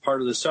really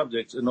part of the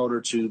subject in order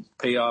to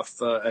pay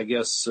off,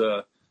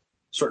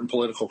 certain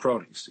political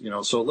cronies.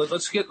 So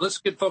let's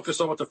get focused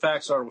on what the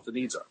facts are and what the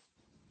needs are.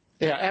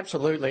 Yeah,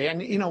 absolutely.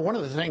 And, one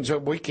of the things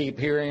that I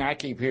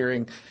keep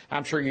hearing,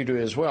 I'm sure you do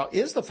as well,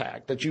 is the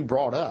fact that you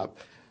brought up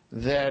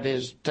that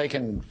is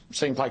taken,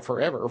 seems like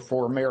forever,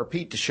 for Mayor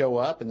Pete to show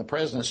up, and the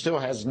president still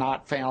has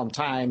not found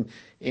time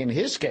in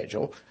his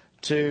schedule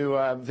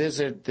to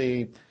visit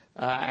the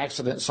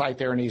accident site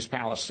there in East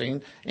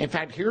Palestine. In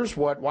fact, here's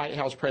what White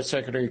House Press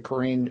Secretary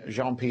Karine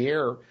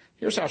Jean-Pierre,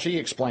 here's how she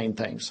explained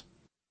things.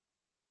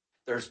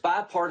 There's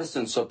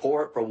bipartisan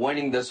support for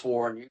winning this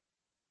war.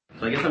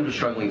 So I guess I'm just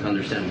struggling to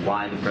understand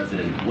why the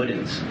president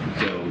wouldn't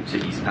go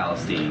to East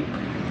Palestine.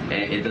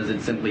 And does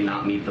it simply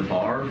not meet the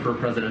bar for a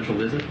presidential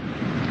visit?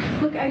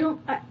 Look, I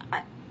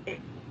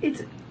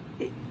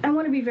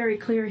want to be very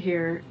clear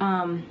here.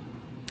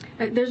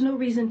 There's no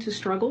reason to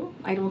struggle,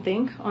 I don't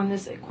think, on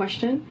this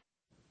question.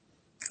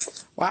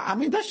 Well, I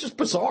mean, that's just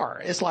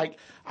bizarre. It's like,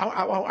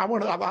 I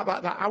want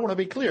to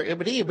be clear.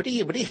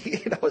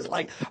 It's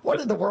like,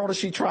 what in the world is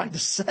she trying to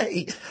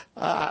say?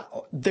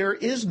 There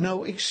is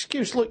no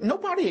excuse. Look,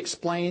 nobody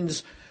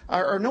explains,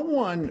 or no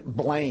one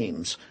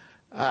blames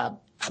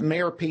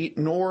Mayor Pete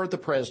nor the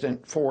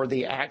president for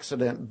the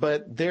accident,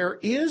 but there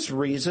is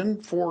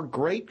reason for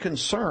great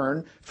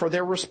concern for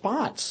their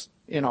response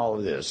in all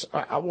of this.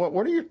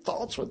 What are your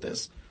thoughts with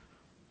this?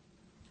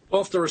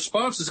 Well, if the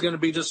response is going to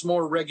be just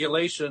more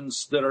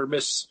regulations that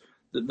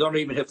don't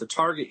even hit the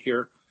target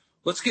here,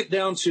 let's get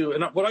down to,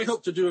 and what I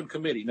hope to do in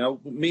committee. Now,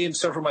 me and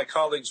several of my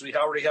colleagues, we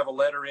already have a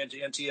letter into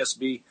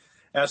NTSB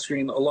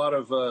asking a lot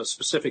of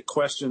specific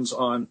questions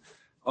on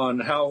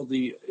how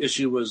the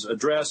issue was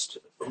addressed,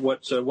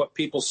 what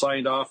people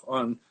signed off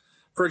on.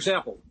 For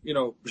example,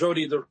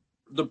 Jody,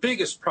 the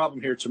biggest problem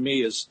here to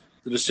me is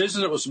the decision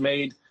that was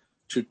made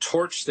to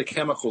torch the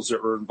chemicals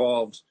that were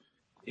involved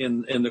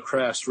in the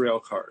crashed rail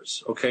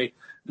cars. Okay.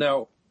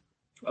 Now,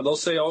 they'll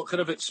say, it could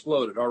have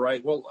exploded. All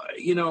right. Well,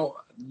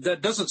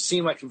 that doesn't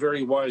seem like a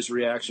very wise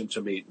reaction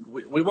to me.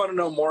 We want to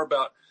know more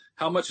about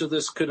how much of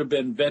this could have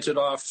been vented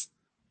off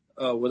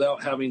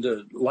without having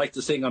to light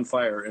the thing on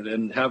fire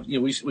and have,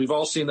 we've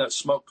all seen that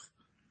smoke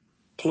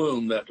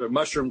plume, that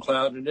mushroom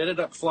cloud, and it ended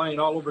up flying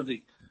all over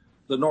the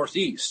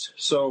Northeast.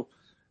 So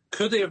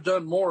could they have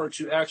done more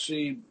to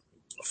actually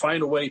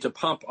find a way to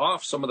pump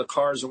off some of the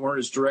cars that weren't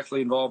as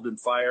directly involved in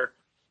fire,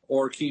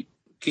 or keep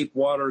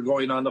water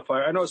going on the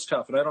fire? I know it's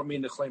tough, and I don't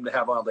mean to claim to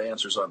have all the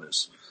answers on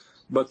this.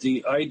 But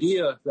the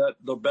idea that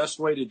the best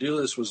way to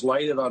do this was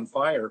light it on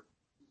fire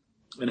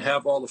and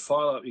have all the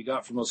fallout you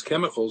got from those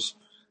chemicals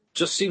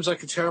just seems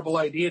like a terrible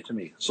idea to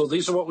me. So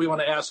these are what we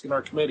want to ask in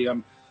our committee.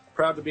 I'm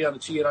proud to be on the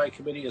T&I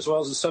committee as well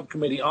as the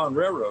subcommittee on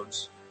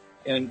railroads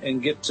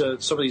and get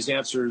some of these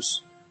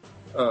answers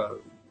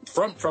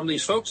from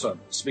these folks on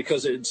this,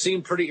 because it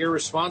seemed pretty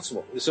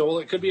irresponsible. They said, well,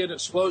 it could be an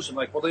explosion.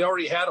 Like, well, they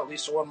already had at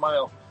least a 1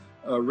 mile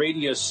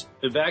radius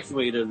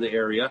evacuated the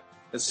area.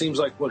 It seems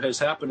like what has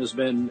happened has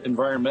been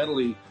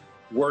environmentally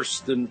worse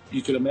than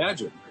you could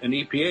imagine. And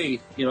EPA,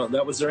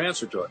 that was their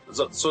answer to it.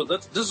 So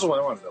this is what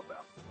I want to know about.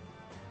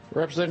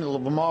 Representative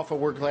LaMalfa,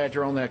 we're glad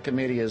you're on that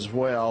committee as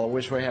well. I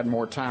wish we had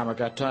more time. I've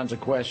got tons of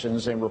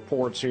questions and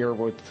reports here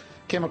with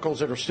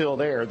chemicals that are still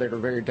there that are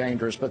very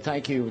dangerous. But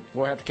thank you.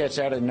 We'll have to catch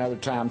that at another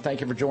time.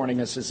 Thank you for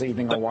joining us this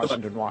evening on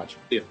Washington Watch.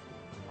 Yeah.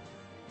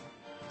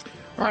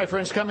 All right,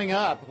 friends, coming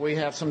up, we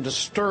have some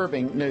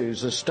disturbing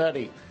news, a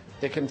study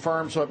that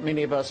confirms what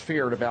many of us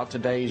feared about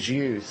today's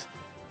youth.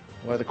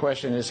 Well, the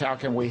question is, how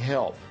can we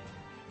help?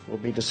 We'll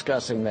be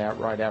discussing that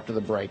right after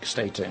the break.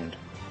 Stay tuned.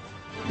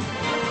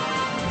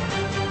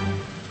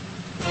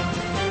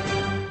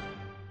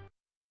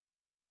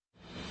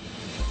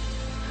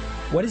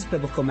 What is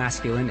biblical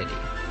masculinity?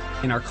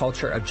 In our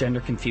culture of gender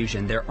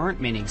confusion, there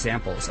aren't many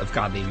examples of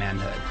godly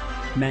manhood.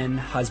 Men,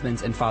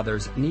 husbands, and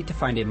fathers need to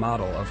find a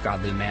model of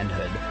godly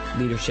manhood,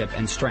 leadership,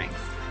 and strength.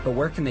 but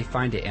where can they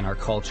find it in our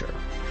culture?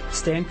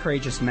 Stand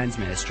Courageous Men's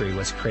Ministry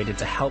was created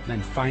to help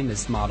men find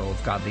this model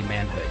of godly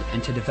manhood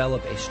and to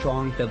develop a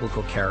strong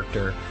biblical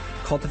character,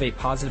 cultivate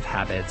positive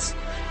habits,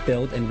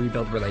 build and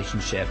rebuild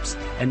relationships,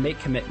 and make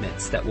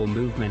commitments that will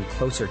move men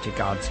closer to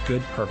God's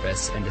good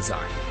purpose and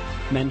design.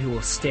 Men who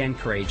will stand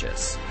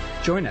courageous.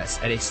 Join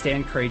us at a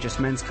Stand Courageous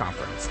Men's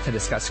Conference to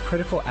discuss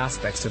critical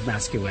aspects of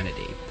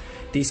masculinity.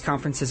 These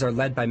conferences are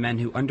led by men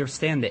who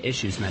understand the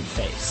issues men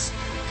face.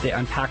 They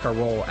unpack our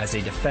role as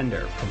a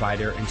defender,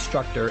 provider,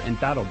 instructor, and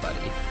battle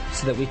buddy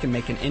so that we can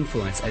make an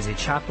influence as a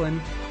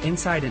chaplain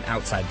inside and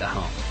outside the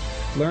home.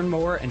 Learn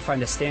more and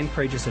find a Stand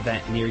Courageous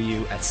event near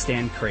you at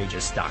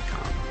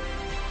standcourageous.com.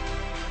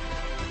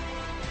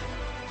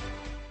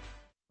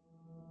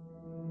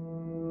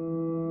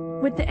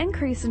 With the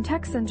increase in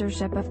tech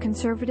censorship of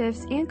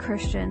conservatives and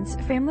Christians,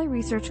 Family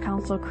Research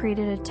Council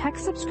created a tech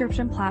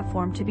subscription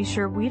platform to be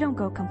sure we don't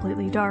go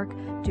completely dark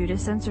due to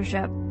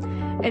censorship.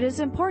 It is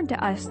important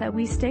to us that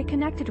we stay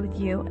connected with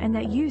you and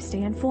that you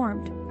stay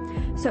informed.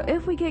 So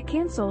if we get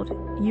canceled,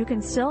 you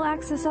can still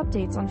access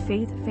updates on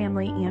faith,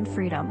 family, and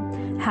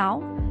freedom.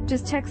 How?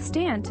 Just text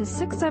STAND to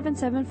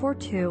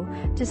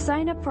 67742 to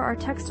sign up for our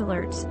text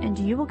alerts, and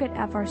you will get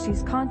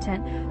FRC's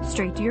content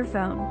straight to your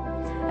phone.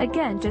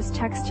 Again, just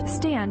text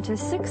STAND to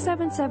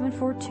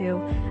 67742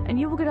 and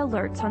you will get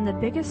alerts on the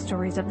biggest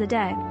stories of the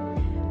day.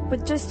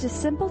 With just a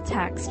simple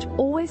text,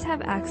 always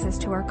have access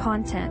to our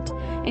content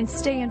and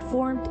stay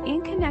informed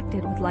and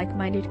connected with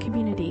like-minded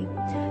community.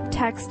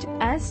 Text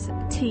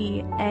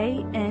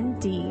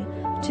STAND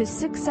to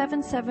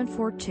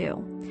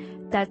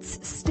 67742.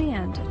 That's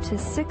STAND to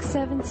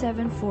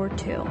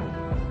 67742.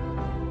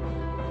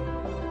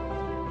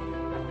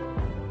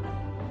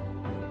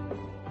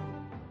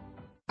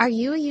 Are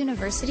you a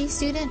university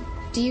student?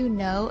 Do you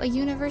know a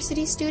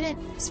university student,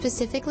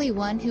 specifically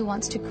one who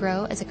wants to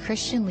grow as a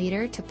Christian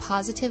leader to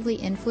positively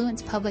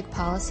influence public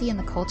policy and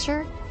the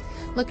culture?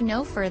 Look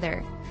no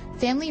further.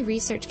 Family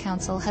Research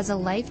Council has a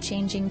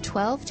life-changing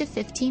 12 to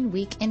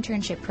 15-week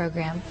internship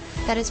program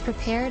that has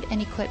prepared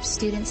and equipped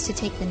students to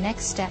take the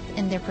next step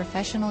in their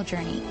professional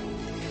journey.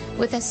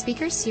 With a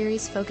speaker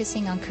series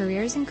focusing on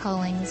careers and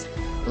callings,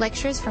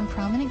 lectures from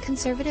prominent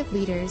conservative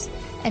leaders,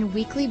 and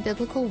weekly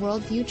biblical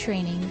worldview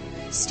training,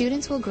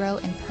 students will grow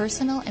in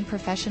personal and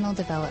professional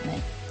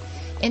development.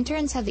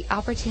 Interns have the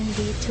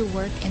opportunity to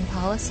work in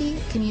policy,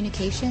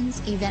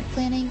 communications, event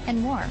planning,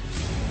 and more.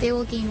 They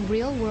will gain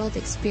real-world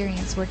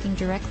experience working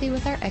directly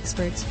with our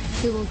experts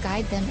who will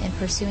guide them in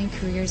pursuing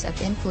careers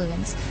of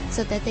influence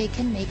so that they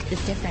can make a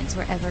difference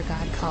wherever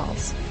God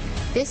calls.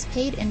 This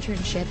paid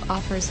internship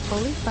offers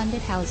fully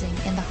funded housing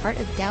in the heart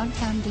of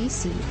downtown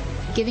D.C.,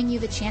 giving you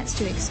the chance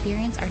to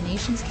experience our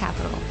nation's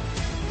capital.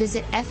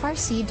 Visit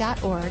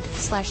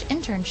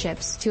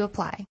frc.org/internships to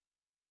apply.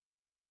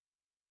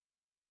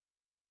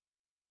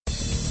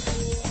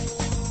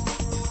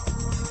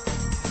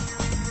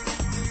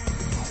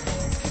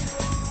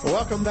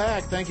 Welcome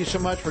back. Thank you so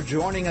much for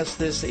joining us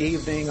this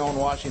evening on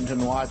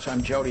Washington Watch.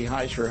 I'm Jody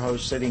Heiss, your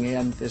host, sitting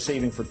in this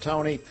evening for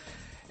Tony.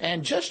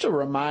 And just a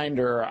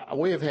reminder,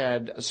 we have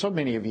had so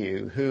many of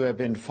you who have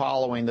been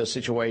following the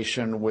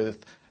situation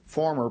with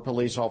former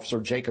police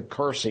officer Jacob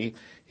Kersey.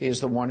 He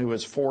is the one who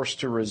was forced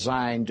to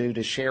resign due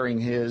to sharing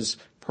his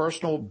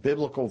personal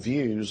biblical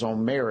views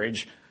on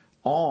marriage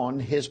on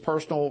his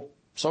personal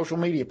social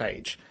media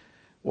page.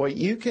 Well,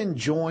 you can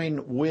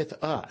join with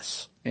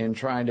us in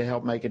trying to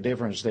help make a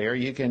difference there.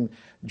 You can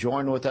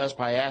join with us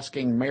by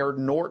asking Mayor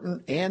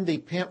Norton and the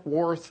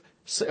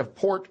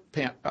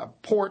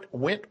Port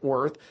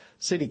Wentworth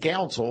City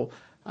Council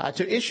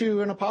to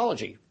issue an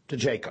apology to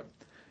Jacob.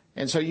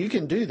 And so you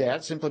can do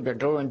that simply by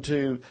going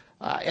to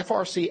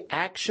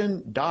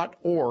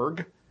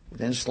frcaction.org,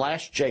 then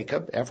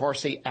 /Jacob,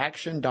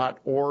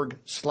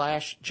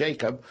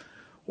 frcaction.org/Jacob,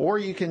 or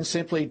you can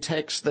simply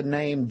text the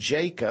name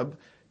Jacob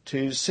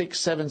to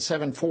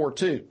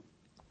 67742.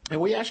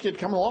 And we ask you to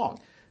come along,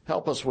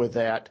 help us with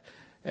that,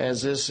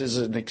 as this is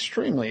an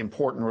extremely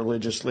important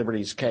religious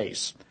liberties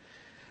case.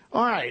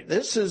 All right,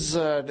 this is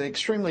an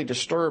extremely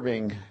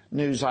disturbing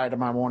news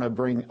item I want to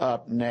bring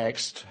up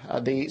next.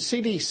 The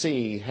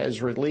CDC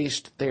has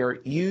released their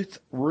youth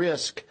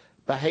risk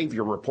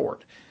behavior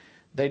report.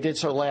 They did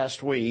so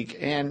last week.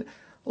 And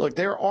look,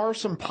 there are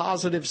some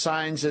positive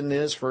signs in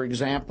this. For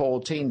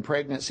example, teen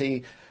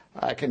pregnancy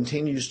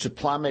continues to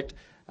plummet,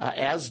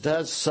 as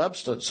does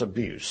substance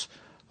abuse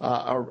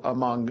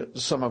among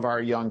some of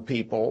our young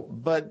people.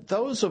 But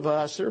those of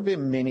us, there have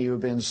been many who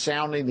have been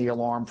sounding the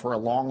alarm for a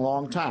long,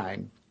 long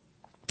time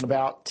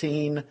about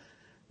teen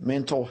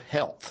mental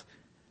health.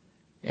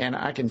 And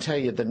I can tell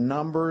you the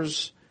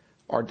numbers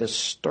are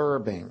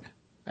disturbing.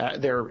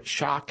 They're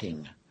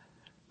shocking,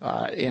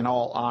 in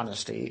all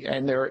honesty.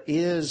 And there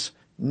is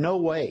no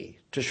way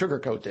to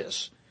sugarcoat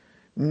this.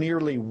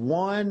 Nearly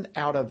 1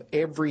 out of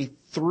every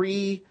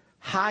 3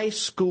 high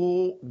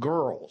school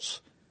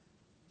girls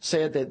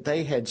said that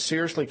they had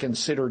seriously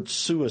considered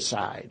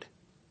suicide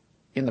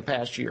in the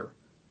past year.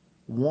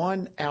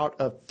 1 out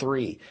of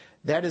 3.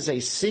 That is a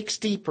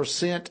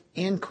 60%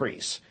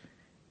 increase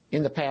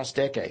in the past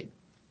decade.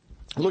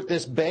 look,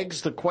 this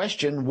begs the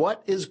question,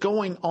 what is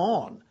going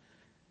on?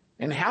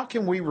 And how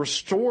can we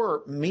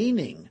restore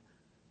meaning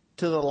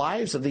to the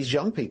lives of these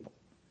young people?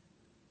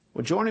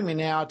 Well, joining me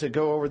now to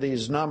go over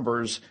these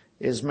numbers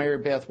is Mary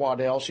Beth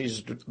Waddell.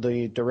 She's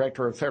the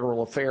Director of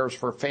Federal Affairs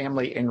for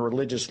Family and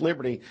Religious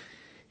Liberty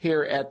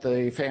here at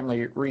the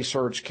Family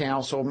Research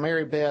Council.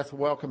 Mary Beth,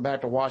 welcome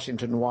back to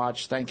Washington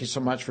Watch. Thank you so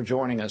much for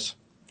joining us.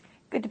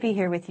 Good to be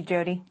here with you,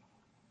 Jody.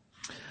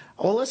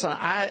 Well, listen,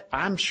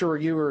 I'm sure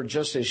you are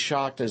just as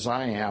shocked as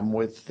I am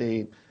with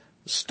the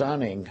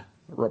stunning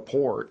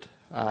report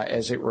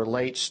as it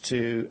relates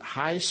to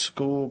high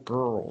school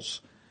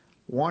girls,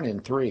 1 in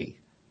 3,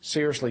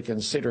 seriously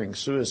considering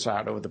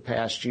suicide over the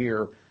past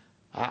year.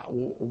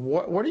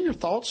 What are your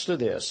thoughts to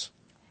this?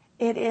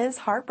 It is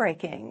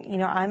heartbreaking. You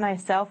know, I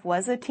myself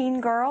was a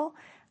teen girl.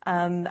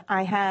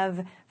 I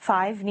have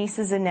 5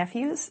 nieces and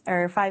nephews,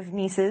 or 5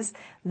 nieces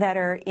that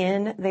are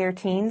in their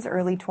teens,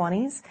 early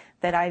 20s,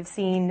 that I've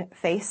seen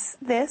face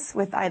this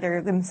with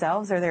either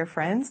themselves or their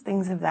friends,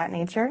 things of that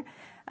nature.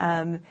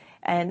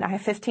 And I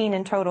have 15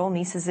 in total,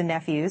 nieces and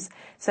nephews.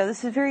 So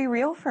this is very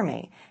real for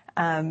me.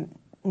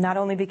 Not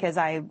only because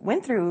I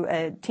went through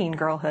a teen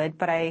girlhood,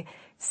 but I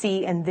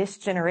see in this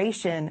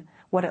generation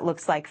what it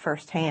looks like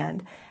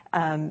firsthand.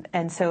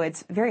 And so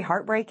it's very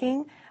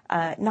heartbreaking,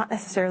 not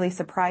necessarily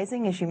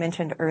surprising, as you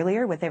mentioned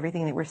earlier, with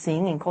everything that we're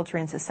seeing in culture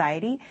and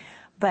society.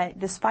 But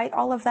despite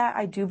all of that,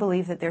 I do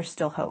believe that there's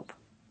still hope.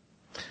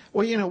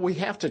 Well, you know, we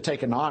have to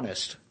take an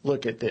honest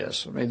look at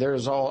this. I mean,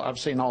 I've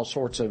seen all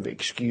sorts of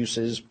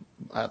excuses,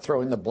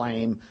 throwing the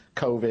blame,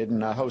 COVID,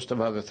 and a host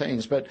of other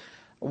things. But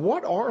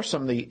what are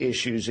some of the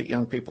issues that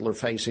young people are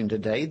facing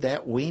today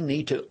that we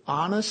need to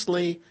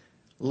honestly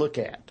look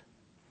at?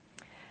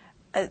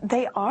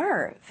 They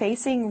are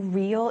facing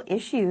real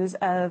issues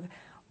of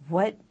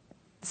what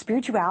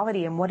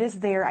spirituality and what is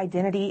their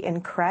identity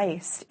in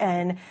Christ.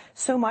 And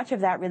so much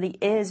of that really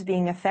is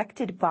being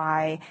affected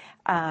by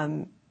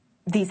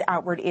these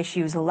outward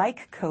issues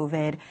like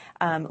COVID,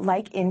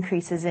 like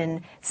increases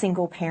in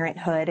single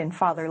parenthood and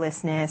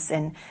fatherlessness,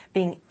 and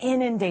being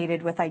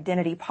inundated with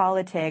identity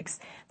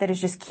politics that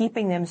is just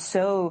keeping them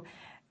so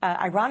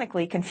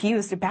ironically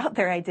confused about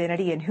their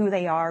identity and who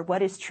they are,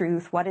 what is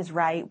truth, what is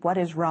right, what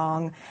is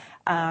wrong.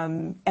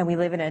 And we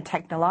live in a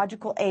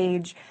technological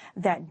age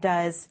that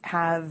does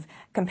have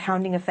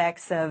compounding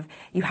effects of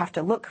you have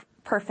to look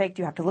perfect,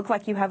 you have to look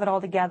like you have it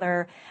all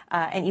together,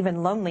 and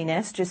even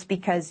loneliness just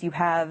because you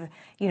have,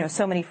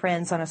 so many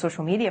friends on a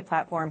social media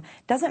platform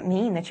doesn't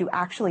mean that you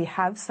actually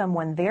have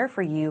someone there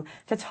for you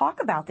to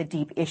talk about the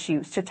deep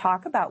issues, to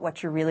talk about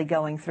what you're really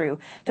going through,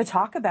 to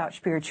talk about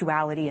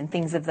spirituality and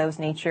things of those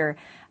nature,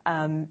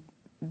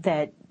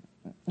 that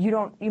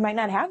you might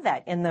not have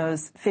that in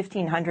those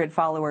 1,500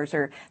 followers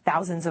or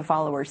thousands of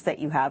followers that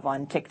you have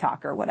on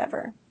TikTok or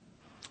whatever.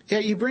 Yeah,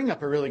 you bring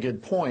up a really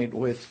good point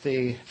with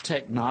the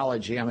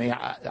technology. I mean,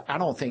 I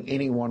don't think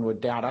anyone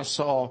would doubt. I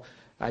saw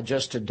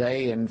just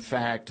today, in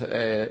fact,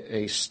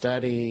 a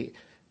study,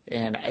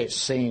 and it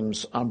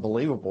seems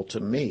unbelievable to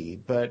me,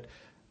 but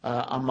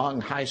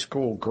among high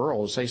school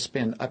girls, they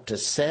spend up to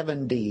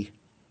 70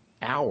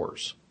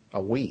 hours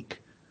a week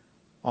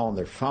on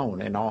their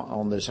phone and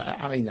on this.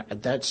 I mean,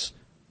 that's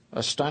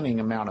a stunning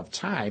amount of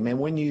time. And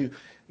when you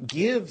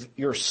give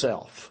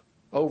yourself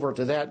over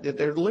to that,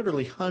 there are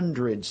literally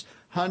hundreds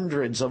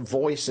of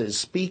voices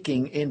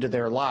speaking into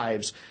their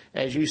lives,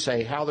 as you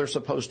say, how they're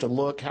supposed to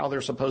look, how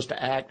they're supposed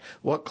to act,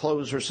 what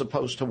clothes they're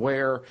supposed to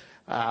wear.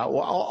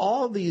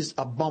 All of these,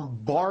 a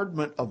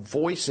bombardment of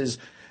voices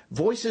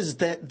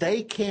that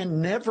they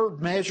can never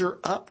measure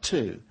up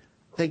to.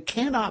 They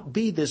cannot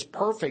be this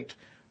perfect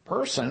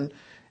person.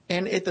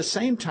 And at the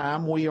same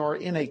time, we are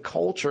in a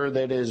culture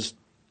that is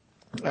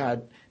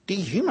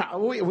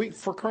dehumanized. We,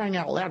 for crying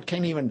out loud,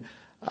 can't even,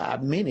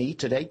 many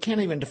today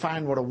can't even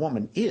define what a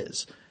woman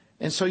is.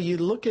 And so you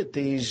look at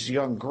these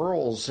young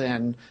girls,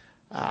 and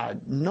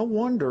no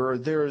wonder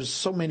there's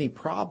so many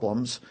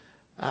problems.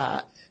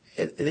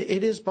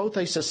 It is both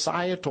a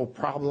societal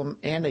problem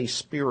and a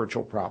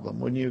spiritual problem.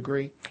 Wouldn't you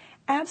agree?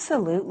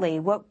 Absolutely.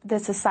 What the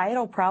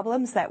societal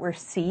problems that we're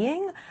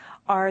seeing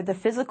are the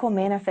physical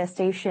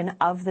manifestation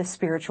of the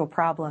spiritual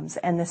problems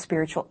and the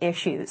spiritual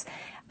issues.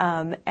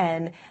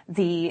 And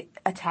the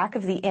attack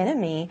of the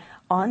enemy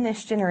on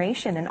this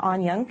generation and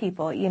on young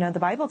people. The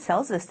Bible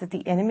tells us that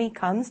the enemy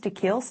comes to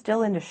kill,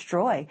 steal, and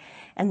destroy.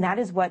 And that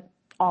is what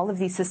all of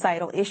these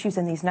societal issues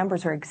and these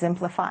numbers are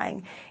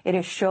exemplifying. It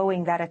is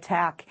showing that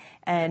attack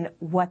and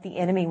what the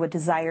enemy would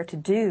desire to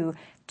do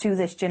to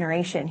this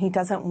generation. He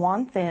doesn't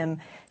want them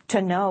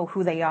to know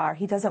who they are.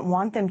 He doesn't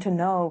want them to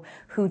know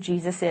who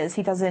Jesus is.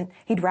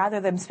 He'd rather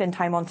them spend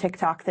time on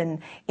TikTok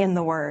than in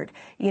the Word.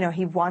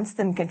 He wants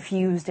them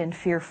confused and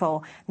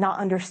fearful, not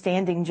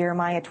understanding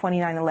Jeremiah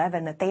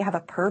 29:11, that they have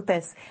a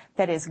purpose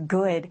that is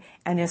good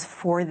and is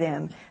for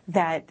them,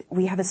 that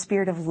we have a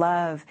spirit of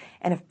love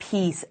and of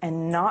peace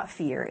and not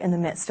fear in the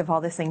midst of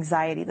all this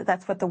anxiety,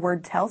 that's what the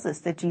Word tells us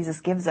that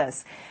Jesus gives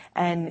us.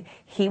 And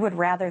he would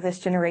rather this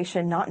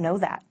generation not know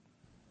that.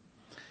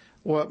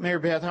 Well, Mary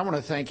Beth, I want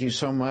to thank you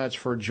so much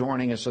for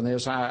joining us on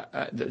this.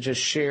 I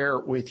just share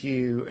with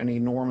you an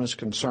enormous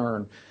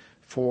concern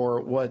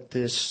for what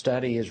this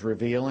study is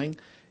revealing.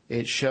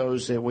 It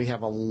shows that we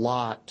have a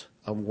lot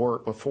of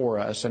work before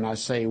us, and I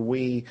say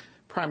we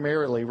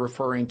primarily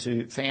referring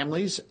to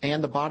families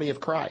and the body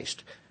of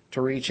Christ, to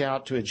reach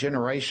out to a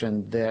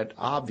generation that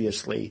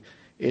obviously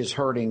is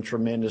hurting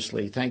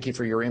tremendously. Thank you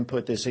for your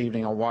input this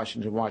evening on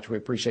Washington Watch. We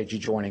appreciate you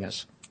joining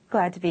us.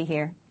 Glad to be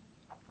here.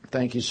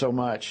 Thank you so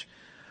much.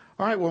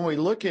 All right, when we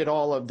look at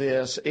all of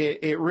this,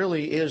 it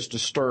really is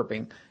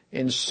disturbing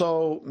in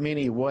so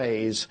many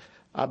ways.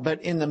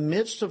 But in the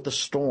midst of the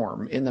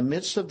storm, in the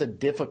midst of the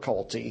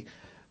difficulty,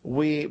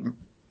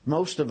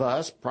 most of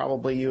us,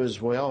 probably you as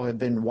well, have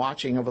been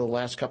watching over the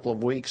last couple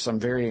of weeks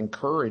some very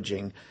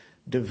encouraging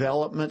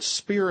developments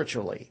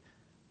spiritually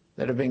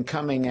that have been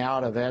coming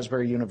out of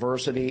Asbury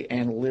University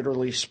and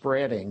literally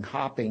spreading,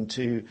 hopping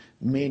to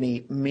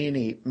many,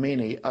 many,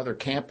 many other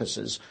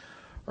campuses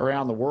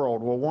around the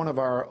world. Well, one of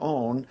our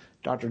own,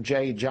 Dr.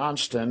 Jay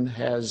Johnston,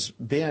 has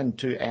been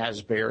to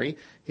Asbury.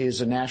 He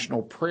is a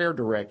national prayer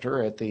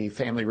director at the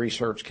Family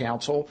Research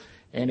Council,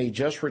 and he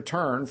just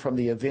returned from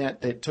the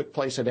event that took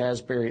place at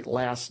Asbury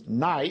last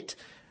night.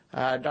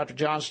 Dr.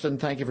 Johnston,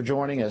 thank you for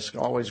joining us.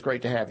 Always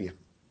great to have you.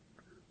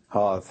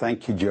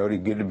 Thank you, Jody.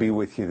 Good to be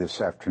with you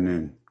this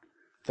afternoon.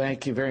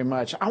 Thank you very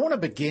much. I want to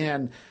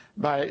begin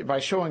by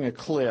showing a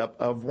clip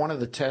of one of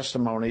the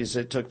testimonies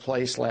that took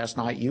place last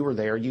night. You were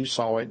there. You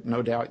saw it.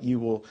 No doubt you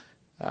will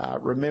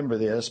remember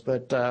this,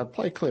 but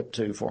play clip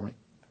 2 for me.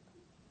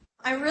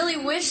 I really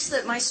wish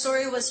that my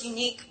story was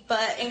unique,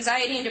 but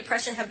anxiety and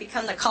depression have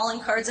become the calling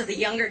cards of the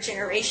younger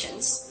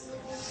generations.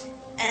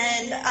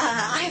 And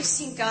I have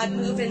seen God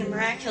move in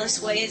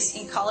miraculous ways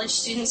in college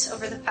students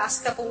over the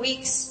past couple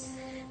weeks.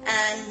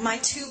 And my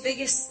 2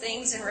 biggest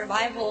things in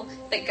revival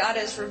that God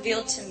has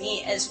revealed to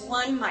me is,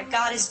 1, my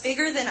God is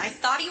bigger than I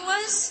thought he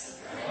was,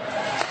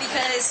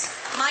 because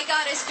my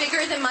God is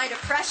bigger than my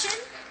depression,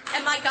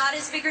 and my God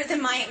is bigger than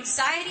my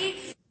anxiety.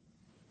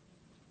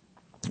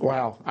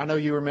 Wow. I know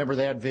you remember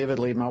that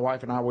vividly. My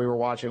wife and I, we were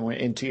watching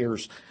in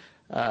tears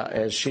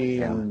as she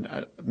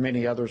and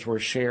many others were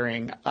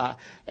sharing.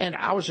 And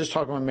I was just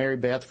talking with Mary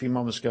Beth a few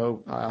moments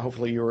ago.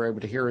 Hopefully you were able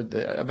to hear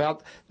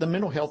about the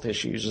mental health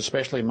issues,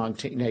 especially among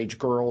teenage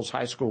girls,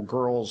 high school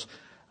girls.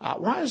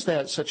 Why is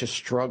that such a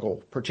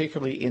struggle,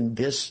 particularly in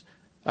this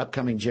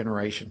upcoming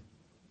generation?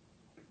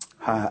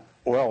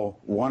 Well,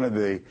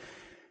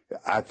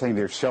 I think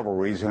there's several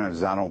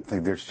reasons. I don't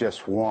think there's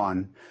just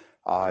one.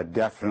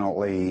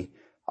 Definitely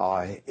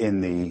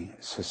in the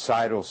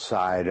societal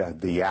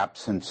side, the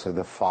absence of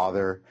the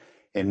father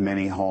in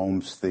many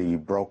homes, the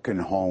broken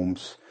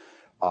homes,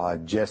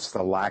 just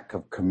the lack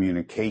of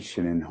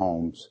communication in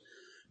homes.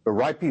 But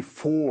right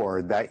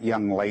before that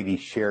young lady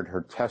shared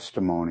her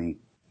testimony,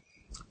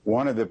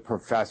 one of the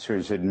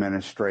professors,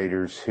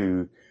 administrators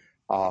who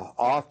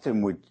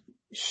often would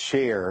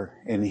share,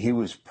 and he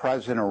was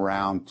present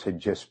around to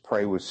just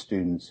pray with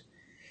students,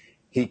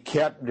 he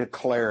kept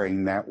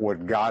declaring that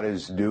what God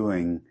is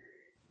doing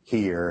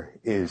here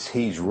is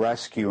he's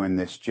rescuing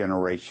this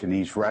generation.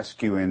 He's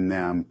rescuing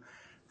them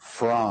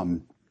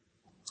from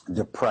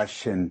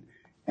depression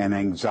and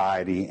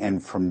anxiety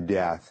and from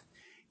death.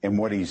 And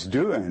what he's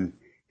doing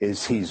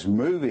is he's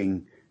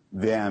moving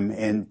them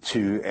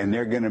into, and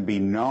they're going to be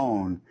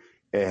known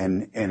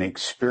and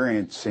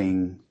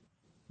experiencing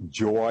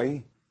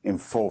joy and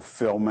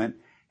fulfillment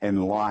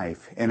in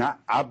life. And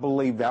I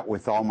believe that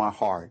with all my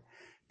heart,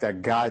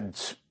 that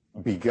God's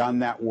begun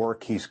that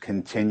work. He's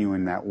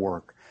continuing that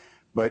work.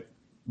 But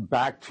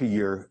back to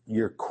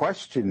your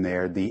question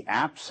there, the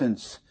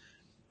absence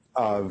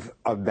of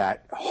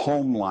that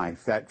home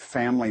life, that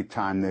family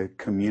time, the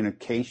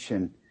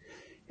communication,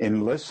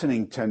 in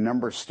listening to a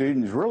number of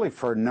students, really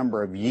for a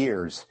number of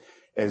years,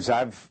 as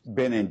I've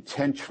been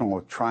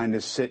intentional trying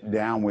to sit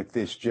down with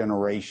this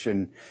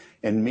generation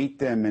and meet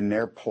them in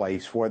their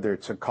place, whether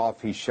it's a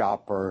coffee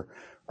shop or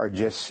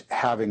just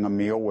having a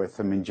meal with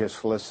them and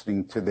just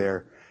listening to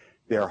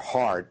their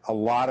heart. A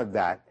lot of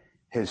that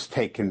has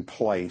taken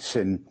place.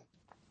 And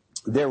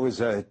there was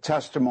a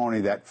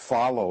testimony that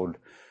followed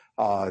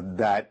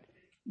that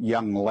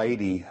young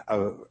lady,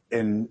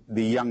 and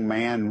the young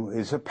man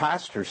is a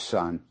pastor's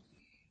son.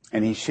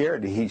 And he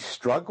shared he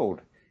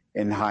struggled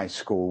in high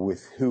school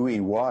with who he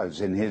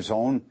was and his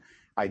own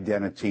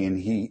identity. And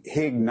he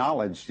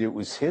acknowledged it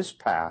was his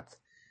path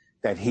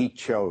that he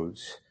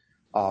chose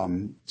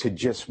to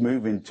just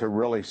move into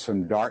really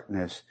some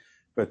darkness.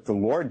 But the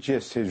Lord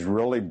just has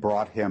really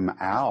brought him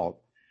out.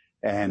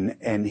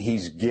 And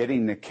he's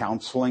getting the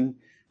counseling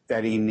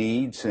that he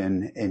needs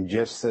and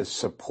just the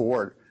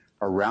support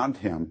around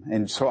him.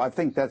 And so I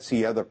think that's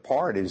the other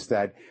part, is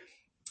that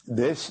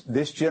this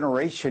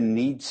generation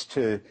needs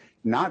to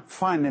not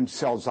find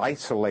themselves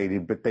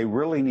isolated, but they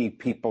really need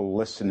people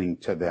listening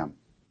to them.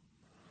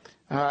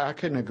 I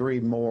couldn't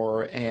agree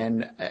more.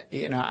 And,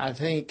 I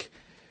think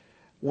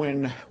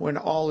when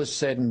all is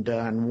said and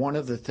done, one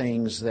of the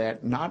things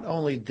that not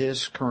only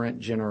this current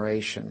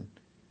generation,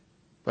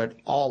 but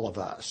all of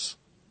us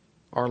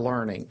are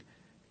learning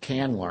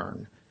can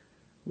learn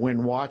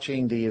when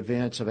watching the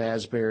events of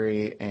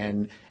Asbury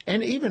and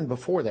even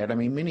before that. I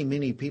mean,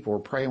 many people were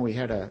praying. We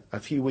had a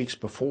few weeks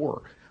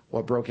before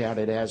what broke out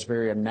at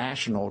Asbury, a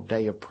national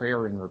day of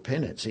prayer and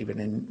repentance, even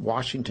in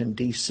Washington,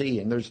 D.C.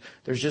 And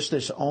there's just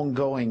this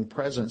ongoing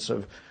presence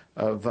of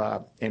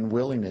and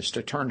willingness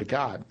to turn to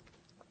God.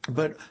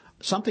 But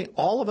something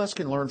all of us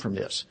can learn from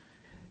this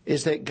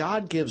is that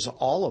God gives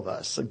all of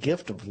us the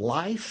gift of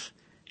life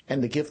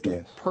and the gift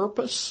of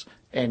purpose.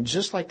 And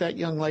just like that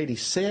young lady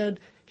said,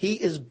 he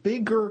is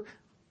bigger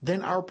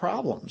than our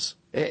problems.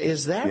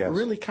 Is that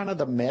really kind of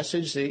the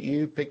message that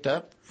you picked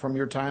up from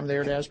your time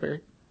there at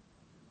Asbury?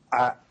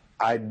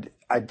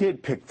 I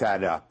did pick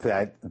that up,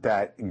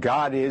 that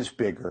God is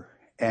bigger,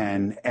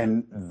 and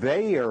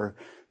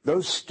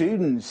those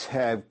students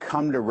have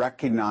come to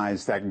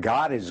recognize that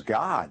God is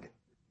God,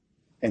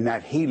 and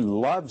that he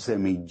loves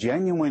them. He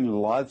genuinely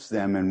loves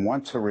them and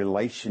wants a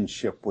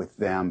relationship with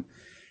them.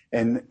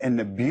 And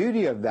the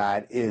beauty of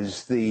that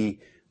is the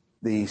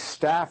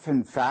staff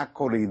and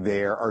faculty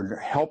there are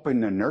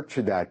helping to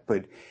nurture that.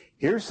 But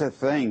here's the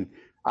thing.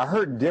 I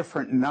heard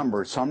different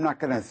numbers, so I'm not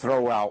going to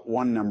throw out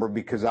one number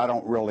because I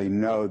don't really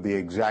know the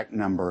exact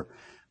number.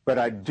 But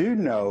I do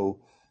know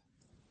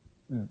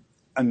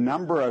a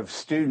number of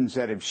students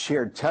that have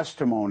shared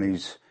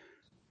testimonies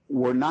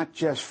were not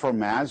just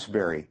from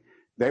Asbury.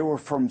 They were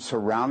from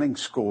surrounding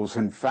schools.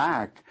 In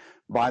fact,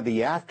 by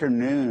the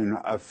afternoon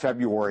of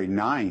February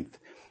 9th,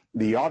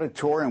 the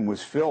auditorium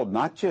was filled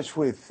not just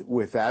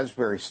with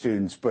Asbury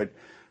students, but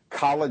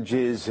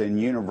colleges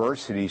and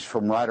universities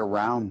from right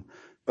around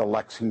the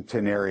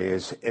Lexington area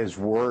as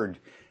word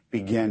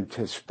began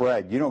to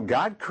spread. You know,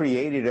 God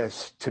created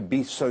us to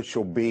be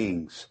social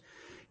beings,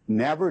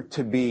 never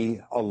to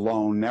be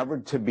alone, never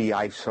to be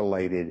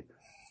isolated.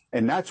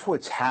 And that's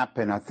what's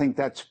happened. I think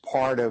that's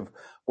part of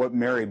what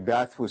Mary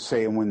Beth was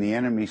saying when the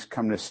enemies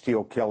come to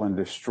steal, kill, and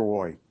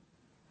destroy.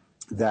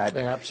 That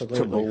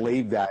to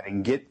believe that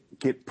and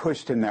get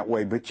pushed in that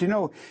way. But you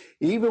know,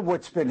 even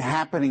what's been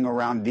happening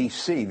around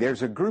D.C.,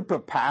 there's a group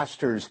of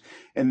pastors,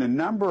 and the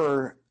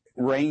number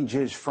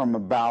ranges from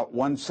about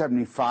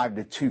 175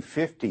 to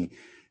 250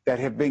 that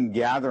have been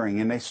gathering,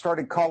 and they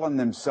started calling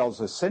themselves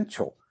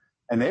Essential.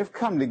 And they've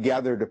come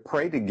together to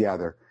pray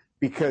together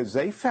because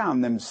they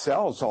found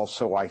themselves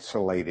also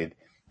isolated.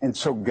 And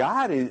so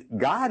God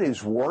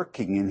is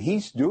working, and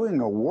he's doing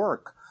a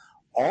work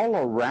all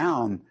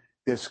around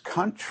this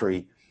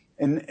country.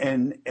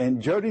 And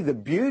Jody, the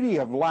beauty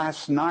of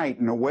last night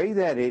and the way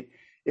that it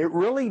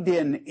really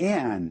didn't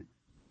end,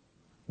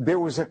 there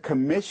was a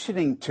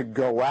commissioning to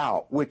go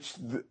out, which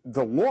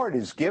the Lord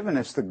has given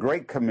us the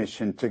Great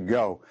Commission to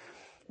go.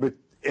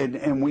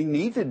 And we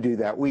need to do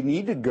that. We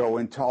need to go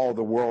into all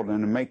the world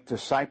and to make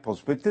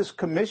disciples. But this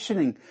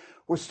commissioning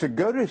was to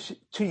go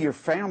to your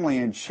family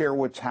and share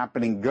what's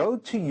happening. Go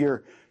to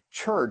your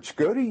church,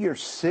 go to your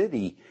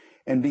city,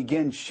 and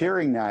begin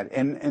sharing that.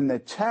 And the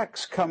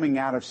text coming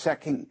out of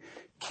 2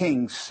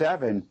 Kings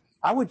 7,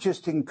 I would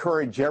just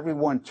encourage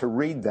everyone to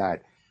read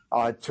that,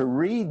 to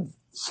read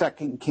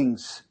 2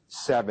 Kings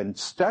 7,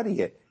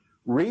 study it,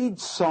 read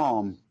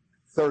Psalm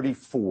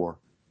 34,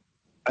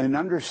 and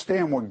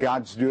understand what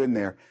God's doing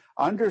there.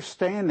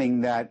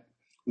 Understanding that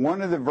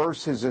one of the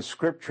verses of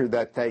Scripture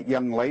that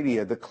young lady,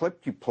 the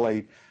clip you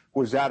played,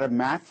 was out of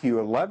Matthew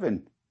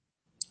 11,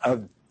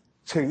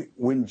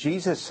 when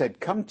Jesus said,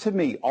 "Come to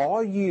me,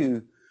 all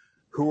you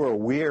who are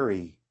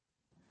weary,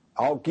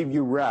 I'll give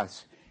you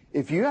rest."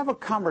 If you have a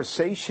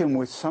conversation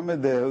with some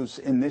of those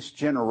in this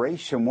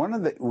generation,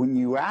 when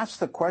you ask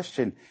the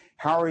question,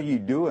 "How are you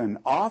doing?"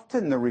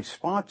 often the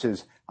response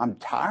is, "I'm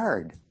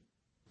tired."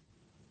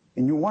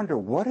 And you wonder,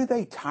 what are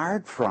they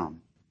tired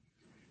from?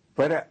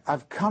 But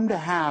I've come to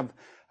have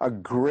a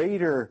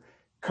greater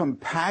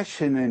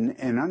compassion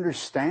and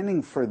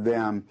understanding for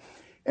them,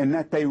 and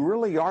that they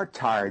really are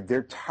tired.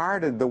 They're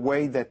tired of the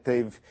way that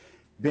they've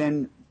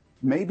been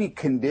maybe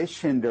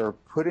conditioned or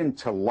put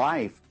into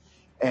life.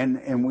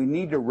 And we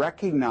need to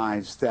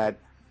recognize that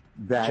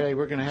Jay,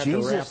 we're gonna have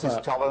Jesus to wrap is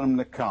up. telling them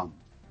to come.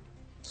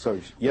 So,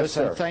 yes,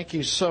 Listen, sir. thank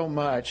you so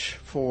much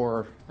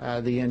for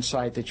the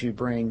insight that you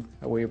bring.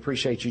 We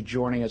appreciate you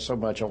joining us so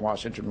much on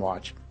Washington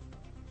Watch.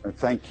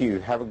 Thank you.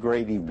 Have a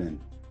great evening.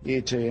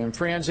 You too. And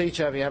friends, each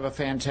of you have a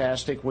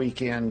fantastic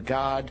weekend.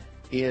 God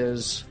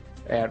is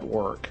at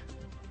work.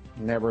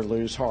 Never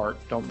lose heart.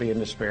 Don't be in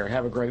despair.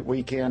 Have a great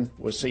weekend.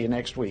 We'll see you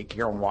next week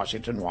here on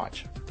Washington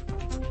Watch.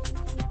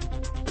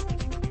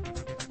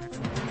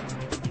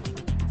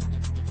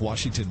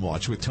 Washington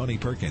Watch with Tony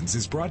Perkins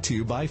is brought to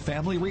you by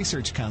Family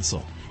Research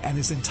Council and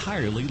is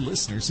entirely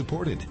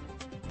listener-supported.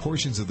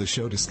 Portions of the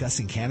show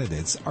discussing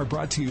candidates are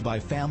brought to you by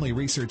Family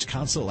Research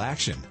Council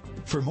Action.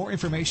 For more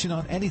information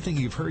on anything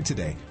you've heard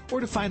today, or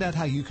to find out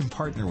how you can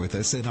partner with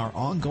us in our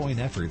ongoing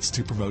efforts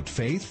to promote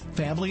faith,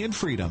 family, and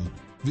freedom,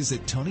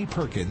 visit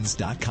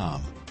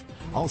TonyPerkins.com.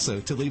 Also,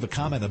 to leave a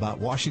comment about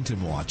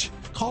Washington Watch,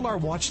 call our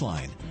watch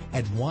line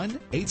at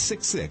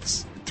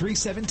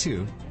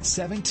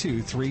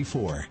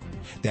 1-866-372-7234.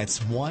 That's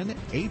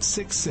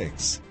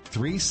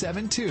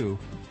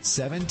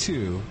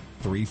 1-866-372-7234.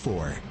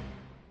 834.